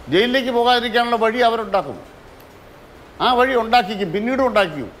 ജയിലിലേക്ക് പോകാതിരിക്കാനുള്ള വഴി അവരുണ്ടാക്കും, ആ വഴി ഉണ്ടാക്കിക്കും, പിന്നീടും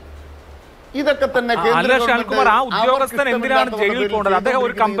ഉണ്ടാക്കിക്കും. ഇതൊക്കെ തന്നെ ഉദ്യോഗസ്ഥൻ എന്തിനാണ് ജയിലിൽ പോകേണ്ടത്? അദ്ദേഹം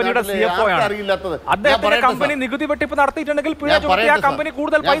ഒരു കമ്പനിയുടെ CFO ആണ്. അദ്ദേഹത്തിന്റെ കമ്പനി നികുതി വെട്ടിപ്പ് നടത്തിയിട്ടുണ്ടെങ്കിൽ പിഴ ചുമത്തി ആ കമ്പനി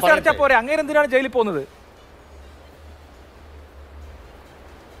കൂടുതൽ പൈസ അടച്ചാൽ പോരെ, അങ്ങനെ എന്തിനാണ് ജയിലിൽ പോകുന്നത്?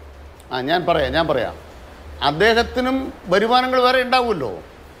 ഞാൻ പറയാം അദ്ദേഹത്തിനും വരുമാനങ്ങൾ വേറെ ഉണ്ടാവുമല്ലോ.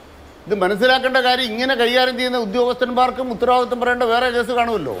 ഇത് മനസ്സിലാക്കേണ്ട കാര്യം, ഇങ്ങനെ കൈകാര്യം ചെയ്യുന്ന ഉദ്യോഗസ്ഥന്മാർക്കും ഉത്തരവാദിത്വം പറയേണ്ട വേറെ കേസ്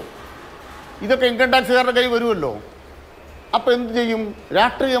കാണുമല്ലോ. ഇതൊക്കെ ഇൻകം ടാക്സുകാരുടെ കൈ വരുമല്ലോ. അപ്പോൾ എന്ത് ചെയ്യും?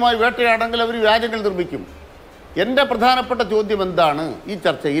 രാഷ്ട്രീയമായി വേട്ടയാണെങ്കിൽ അവർ വ്യാജങ്ങൾ നിർമ്മിക്കും. എൻ്റെ പ്രധാനപ്പെട്ട ചോദ്യം എന്താണ് ഈ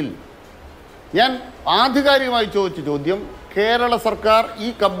ചർച്ചയിൽ? ഞാൻ ആധികാരികമായി ചോദിച്ച ചോദ്യം, കേരള സർക്കാർ ഈ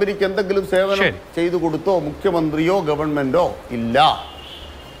കമ്പനിക്ക് എന്തെങ്കിലും സേവനം ചെയ്തു കൊടുത്തോ മുഖ്യമന്ത്രിയോ ഗവൺമെന്റോ ഇല്ല.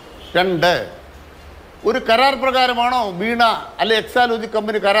 2, ഒരു കരാർ പ്രകാരമാണോ വീണ അല്ലെ എക്സാലോജി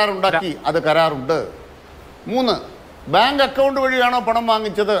കമ്പനി കരാറുണ്ടാക്കി? അത് കരാറുണ്ട്. 3, ബാങ്ക് അക്കൗണ്ട് വഴിയാണോ പണം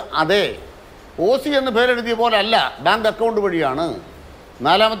വാങ്ങിച്ചത്? അതെ. OC എന്ന് പേരെഴുതിയ പോലെ അല്ല, ബാങ്ക് അക്കൗണ്ട് വഴിയാണ്.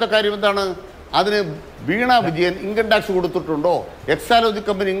 4ാമത്തെ കാര്യം എന്താണ്? അതിന് വീണ വിജയൻ ഇൻകം ടാക്സ് കൊടുത്തിട്ടുണ്ടോ? എക്സാലോജി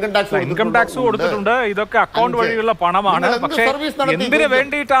കമ്പനി ഇൻകം ടാക്സ് കൊടുത്തിട്ടുണ്ട്. ഇതൊക്കെ അക്കൗണ്ട് വഴിയുള്ള പണമാണ്. പക്ഷേ എന്തിനു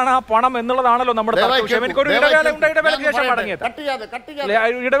വേണ്ടിയിട്ടാണ് ആ പണം എന്നുള്ളതാണല്ലോ നമ്മുടെ ഇടവേളയ്ക്ക്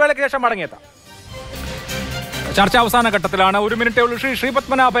ശേഷം മടങ്ങിയെത്താം. ചർച്ച അവസാന ഘട്ടത്തിലാണ്. 1 മിനിറ്റേ ഉള്ളൂ. ശ്രീ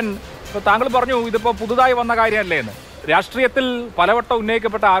പത്മനാഭൻ, താങ്കൾ പറഞ്ഞു ഇതിപ്പോ പുതുതായി വന്ന കാര്യമല്ലേ എന്ന്. രാഷ്ട്രീയത്തിൽ പലവട്ടം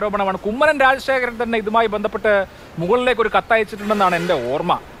ഉന്നയിക്കപ്പെട്ട ആരോപണമാണ്. കുമ്മനം രാജശേഖരൻ തന്നെ ഇതുമായി ബന്ധപ്പെട്ട് മുകളിലേക്ക് ഒരു കത്തയച്ചിട്ടുണ്ടെന്നാണ് എൻ്റെ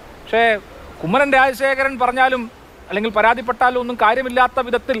ഓർമ്മ. പക്ഷേ കുമ്മനം രാജശേഖരൻ പറഞ്ഞാലും അല്ലെങ്കിൽ പരാതിപ്പെട്ടാലും ഒന്നും കാര്യമില്ലാത്ത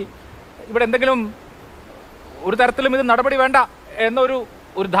വിധത്തിൽ ഇവിടെ എന്തെങ്കിലും ഒരു തരത്തിലും ഇത് നടപടി വേണ്ട എന്നൊരു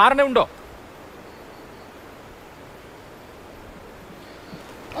ധാരണയുണ്ടോ?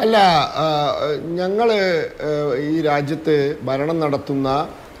 അല്ല, ഞങ്ങൾ ഈ രാജ്യത്ത് ഭരണം നടത്തുന്ന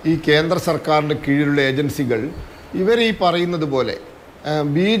ഈ കേന്ദ്ര സർക്കാരിൻ്റെ കീഴിലുള്ള ഏജൻസികൾ ഇവർ ഈ പറയുന്നത് പോലെ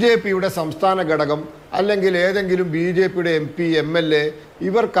BJPയുടെ സംസ്ഥാന ഘടകം അല്ലെങ്കിൽ ഏതെങ്കിലും BJPയുടെ MP MLA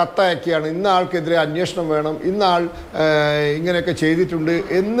ഇവർ കത്തയക്കുകയാണ്, ഇന്ന ആൾക്കെതിരെ അന്വേഷണം വേണം, ഇന്ന ആൾ ഇങ്ങനെയൊക്കെ ചെയ്തിട്ടുണ്ട്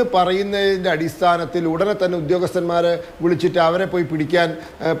എന്ന് പറയുന്നതിൻ്റെ അടിസ്ഥാനത്തിൽ ഉടനെ തന്നെ ഉദ്യോഗസ്ഥന്മാരെ വിളിച്ചിട്ട് അവരെ പോയി പിടിക്കാൻ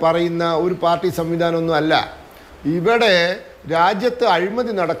പറയുന്ന ഒരു പാർട്ടി സംവിധാനമൊന്നും അല്ല. ഇവിടെ രാജ്യത്ത്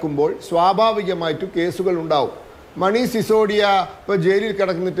അഴിമതി നടക്കുമ്പോൾ സ്വാഭാവികമായിട്ടും കേസുകൾ ഉണ്ടാവും. മണി സിസോഡിയ ഇപ്പോൾ ജയിലിൽ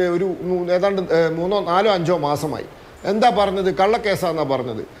കിടന്നിട്ട് ഒരു ഏതാണ്ട് 3, 4, 5 മാസമായി. എന്താ പറഞ്ഞത്? കള്ളക്കേസാന്നാ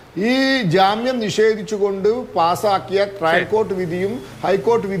പറഞ്ഞത്. ഈ ജാമ്യം നിഷേധിച്ചുകൊണ്ട് പാസ്സാക്കിയ ട്രയൽ കോർട്ട് വിധിയും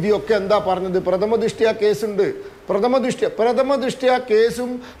ഹൈക്കോർട്ട് വിധിയും ഒക്കെ എന്താ പറഞ്ഞത്? പ്രഥമ ദൃഷ്ട്യാ കേസുണ്ട്. പ്രഥമ ദൃഷ്ട്യാ കേസും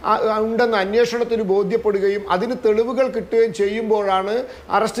ഉണ്ടെന്ന് അന്വേഷണത്തിന് ബോധ്യപ്പെടുകയും അതിന് തെളിവുകൾ കിട്ടുകയും ചെയ്യുമ്പോഴാണ്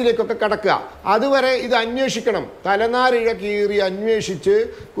അറസ്റ്റിലേക്കൊക്കെ കടക്കുക. അതുവരെ ഇത് അന്വേഷിക്കണം. തലനാരിഴ കീറി അന്വേഷിച്ച്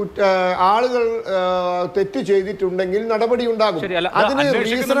ആളുകൾ തെറ്റ് ചെയ്തിട്ടുണ്ടെങ്കിൽ നടപടി ഉണ്ടാകും. അതിന്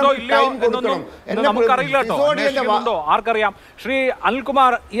റീസണബിൾ ടൈം കൊടുക്കണം. ആർക്കറിയാം? ശ്രീ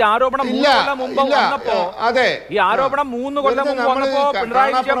അനിൽകുമാർ, ഈ ആരോപണം 3 കൊല്ലം മുമ്പ് വന്നപ്പോ, അതെ, ഈ ആരോപണം 3 കൊല്ലം മുമ്പ് വന്നപ്പോ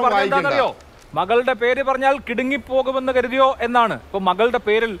പിണറായി വിജയൻ പറഞ്ഞെന്താണെന്നറിയോ? മകളുടെ പേര് പറഞ്ഞാൽ കിടുങ്ങിപ്പോകുമെന്ന് കരുതിയോ എന്നാണ്. ഇപ്പൊ മകളുടെ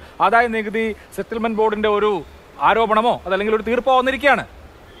പേരിൽ ആദായ നികുതി സെറ്റിൽമെന്റ് ബോർഡിന്റെ ഒരു ആരോപണമോ അതല്ലെങ്കിൽ ഒരു തീർപ്പോ വന്നിരിക്കുകയാണ്.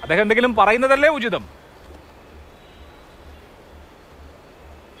 അദ്ദേഹം എന്തെങ്കിലും പറയുന്നതല്ലേ ഉചിതം?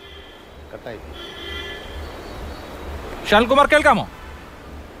 ഷാൽകുമാർ, കേൾക്കാമോ?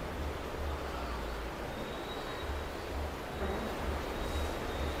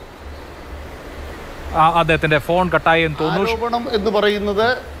 അദ്ദേഹത്തിന്റെ ഫോൺ കട്ടായി എന്ന് തോന്നുന്നു. ആരോപണം എന്ന് പറയുന്നത്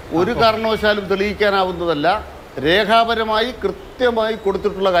ഒരു കാരണവശാലും തെളിയിക്കാനാവുന്നതല്ല. രേഖാപരമായി കൃത്യമായി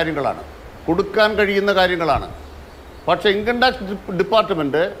കൊടുത്തിട്ടുള്ള കാര്യങ്ങളാണ്, കൊടുക്കാൻ കഴിയുന്ന കാര്യങ്ങളാണ്. പക്ഷേ ഇൻകം ടാക്സ്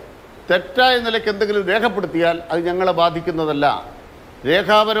ഡിപ്പാർട്ട്മെൻറ്റ് തെറ്റായ നിലയ്ക്ക് എന്തെങ്കിലും രേഖപ്പെടുത്തിയാൽ അത് ഞങ്ങളെ ബാധിക്കുന്നതല്ല.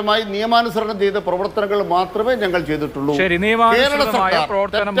 രേഖാപരമായി നിയമാനുസരണം ചെയ്ത പ്രവർത്തനങ്ങൾ മാത്രമേ ഞങ്ങൾ ചെയ്തിട്ടുള്ളൂ. കേരള സർക്കാർ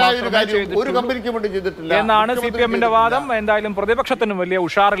ഒരു കമ്പനിക്ക് വേണ്ടി ചെയ്തിട്ടില്ല എന്നാണ് CPM-ന്റെ വാദം. എന്തായാലും പ്രതിപക്ഷത്തിനും വലിയ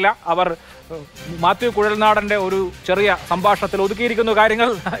ഉഷാറില്ല. അവർ മാത്യു കുഴൽനാടന്റെ ഒരു ചെറിയ സംഭാഷണത്തിൽ ഒതുക്കിയിരിക്കുന്ന കാര്യങ്ങൾ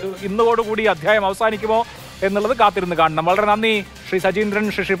ഇന്നോടുകൂടി അധ്യായം അവസാനിക്കുമോ എന്നുള്ളത് കാത്തിരുന്ന് കാണണം. വളരെ നന്ദി ശ്രീ സജീന്ദ്രൻ,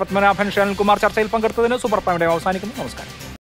 ശ്രീ പത്മനാഭൻ, ശ്രീ അനിൽകുമാർ ചർച്ചയിൽ പങ്കെടുത്തതിന്. സൂപ്പർ പ്രൈം ടൈം അവസാനിക്കുന്നു. നമസ്കാരം.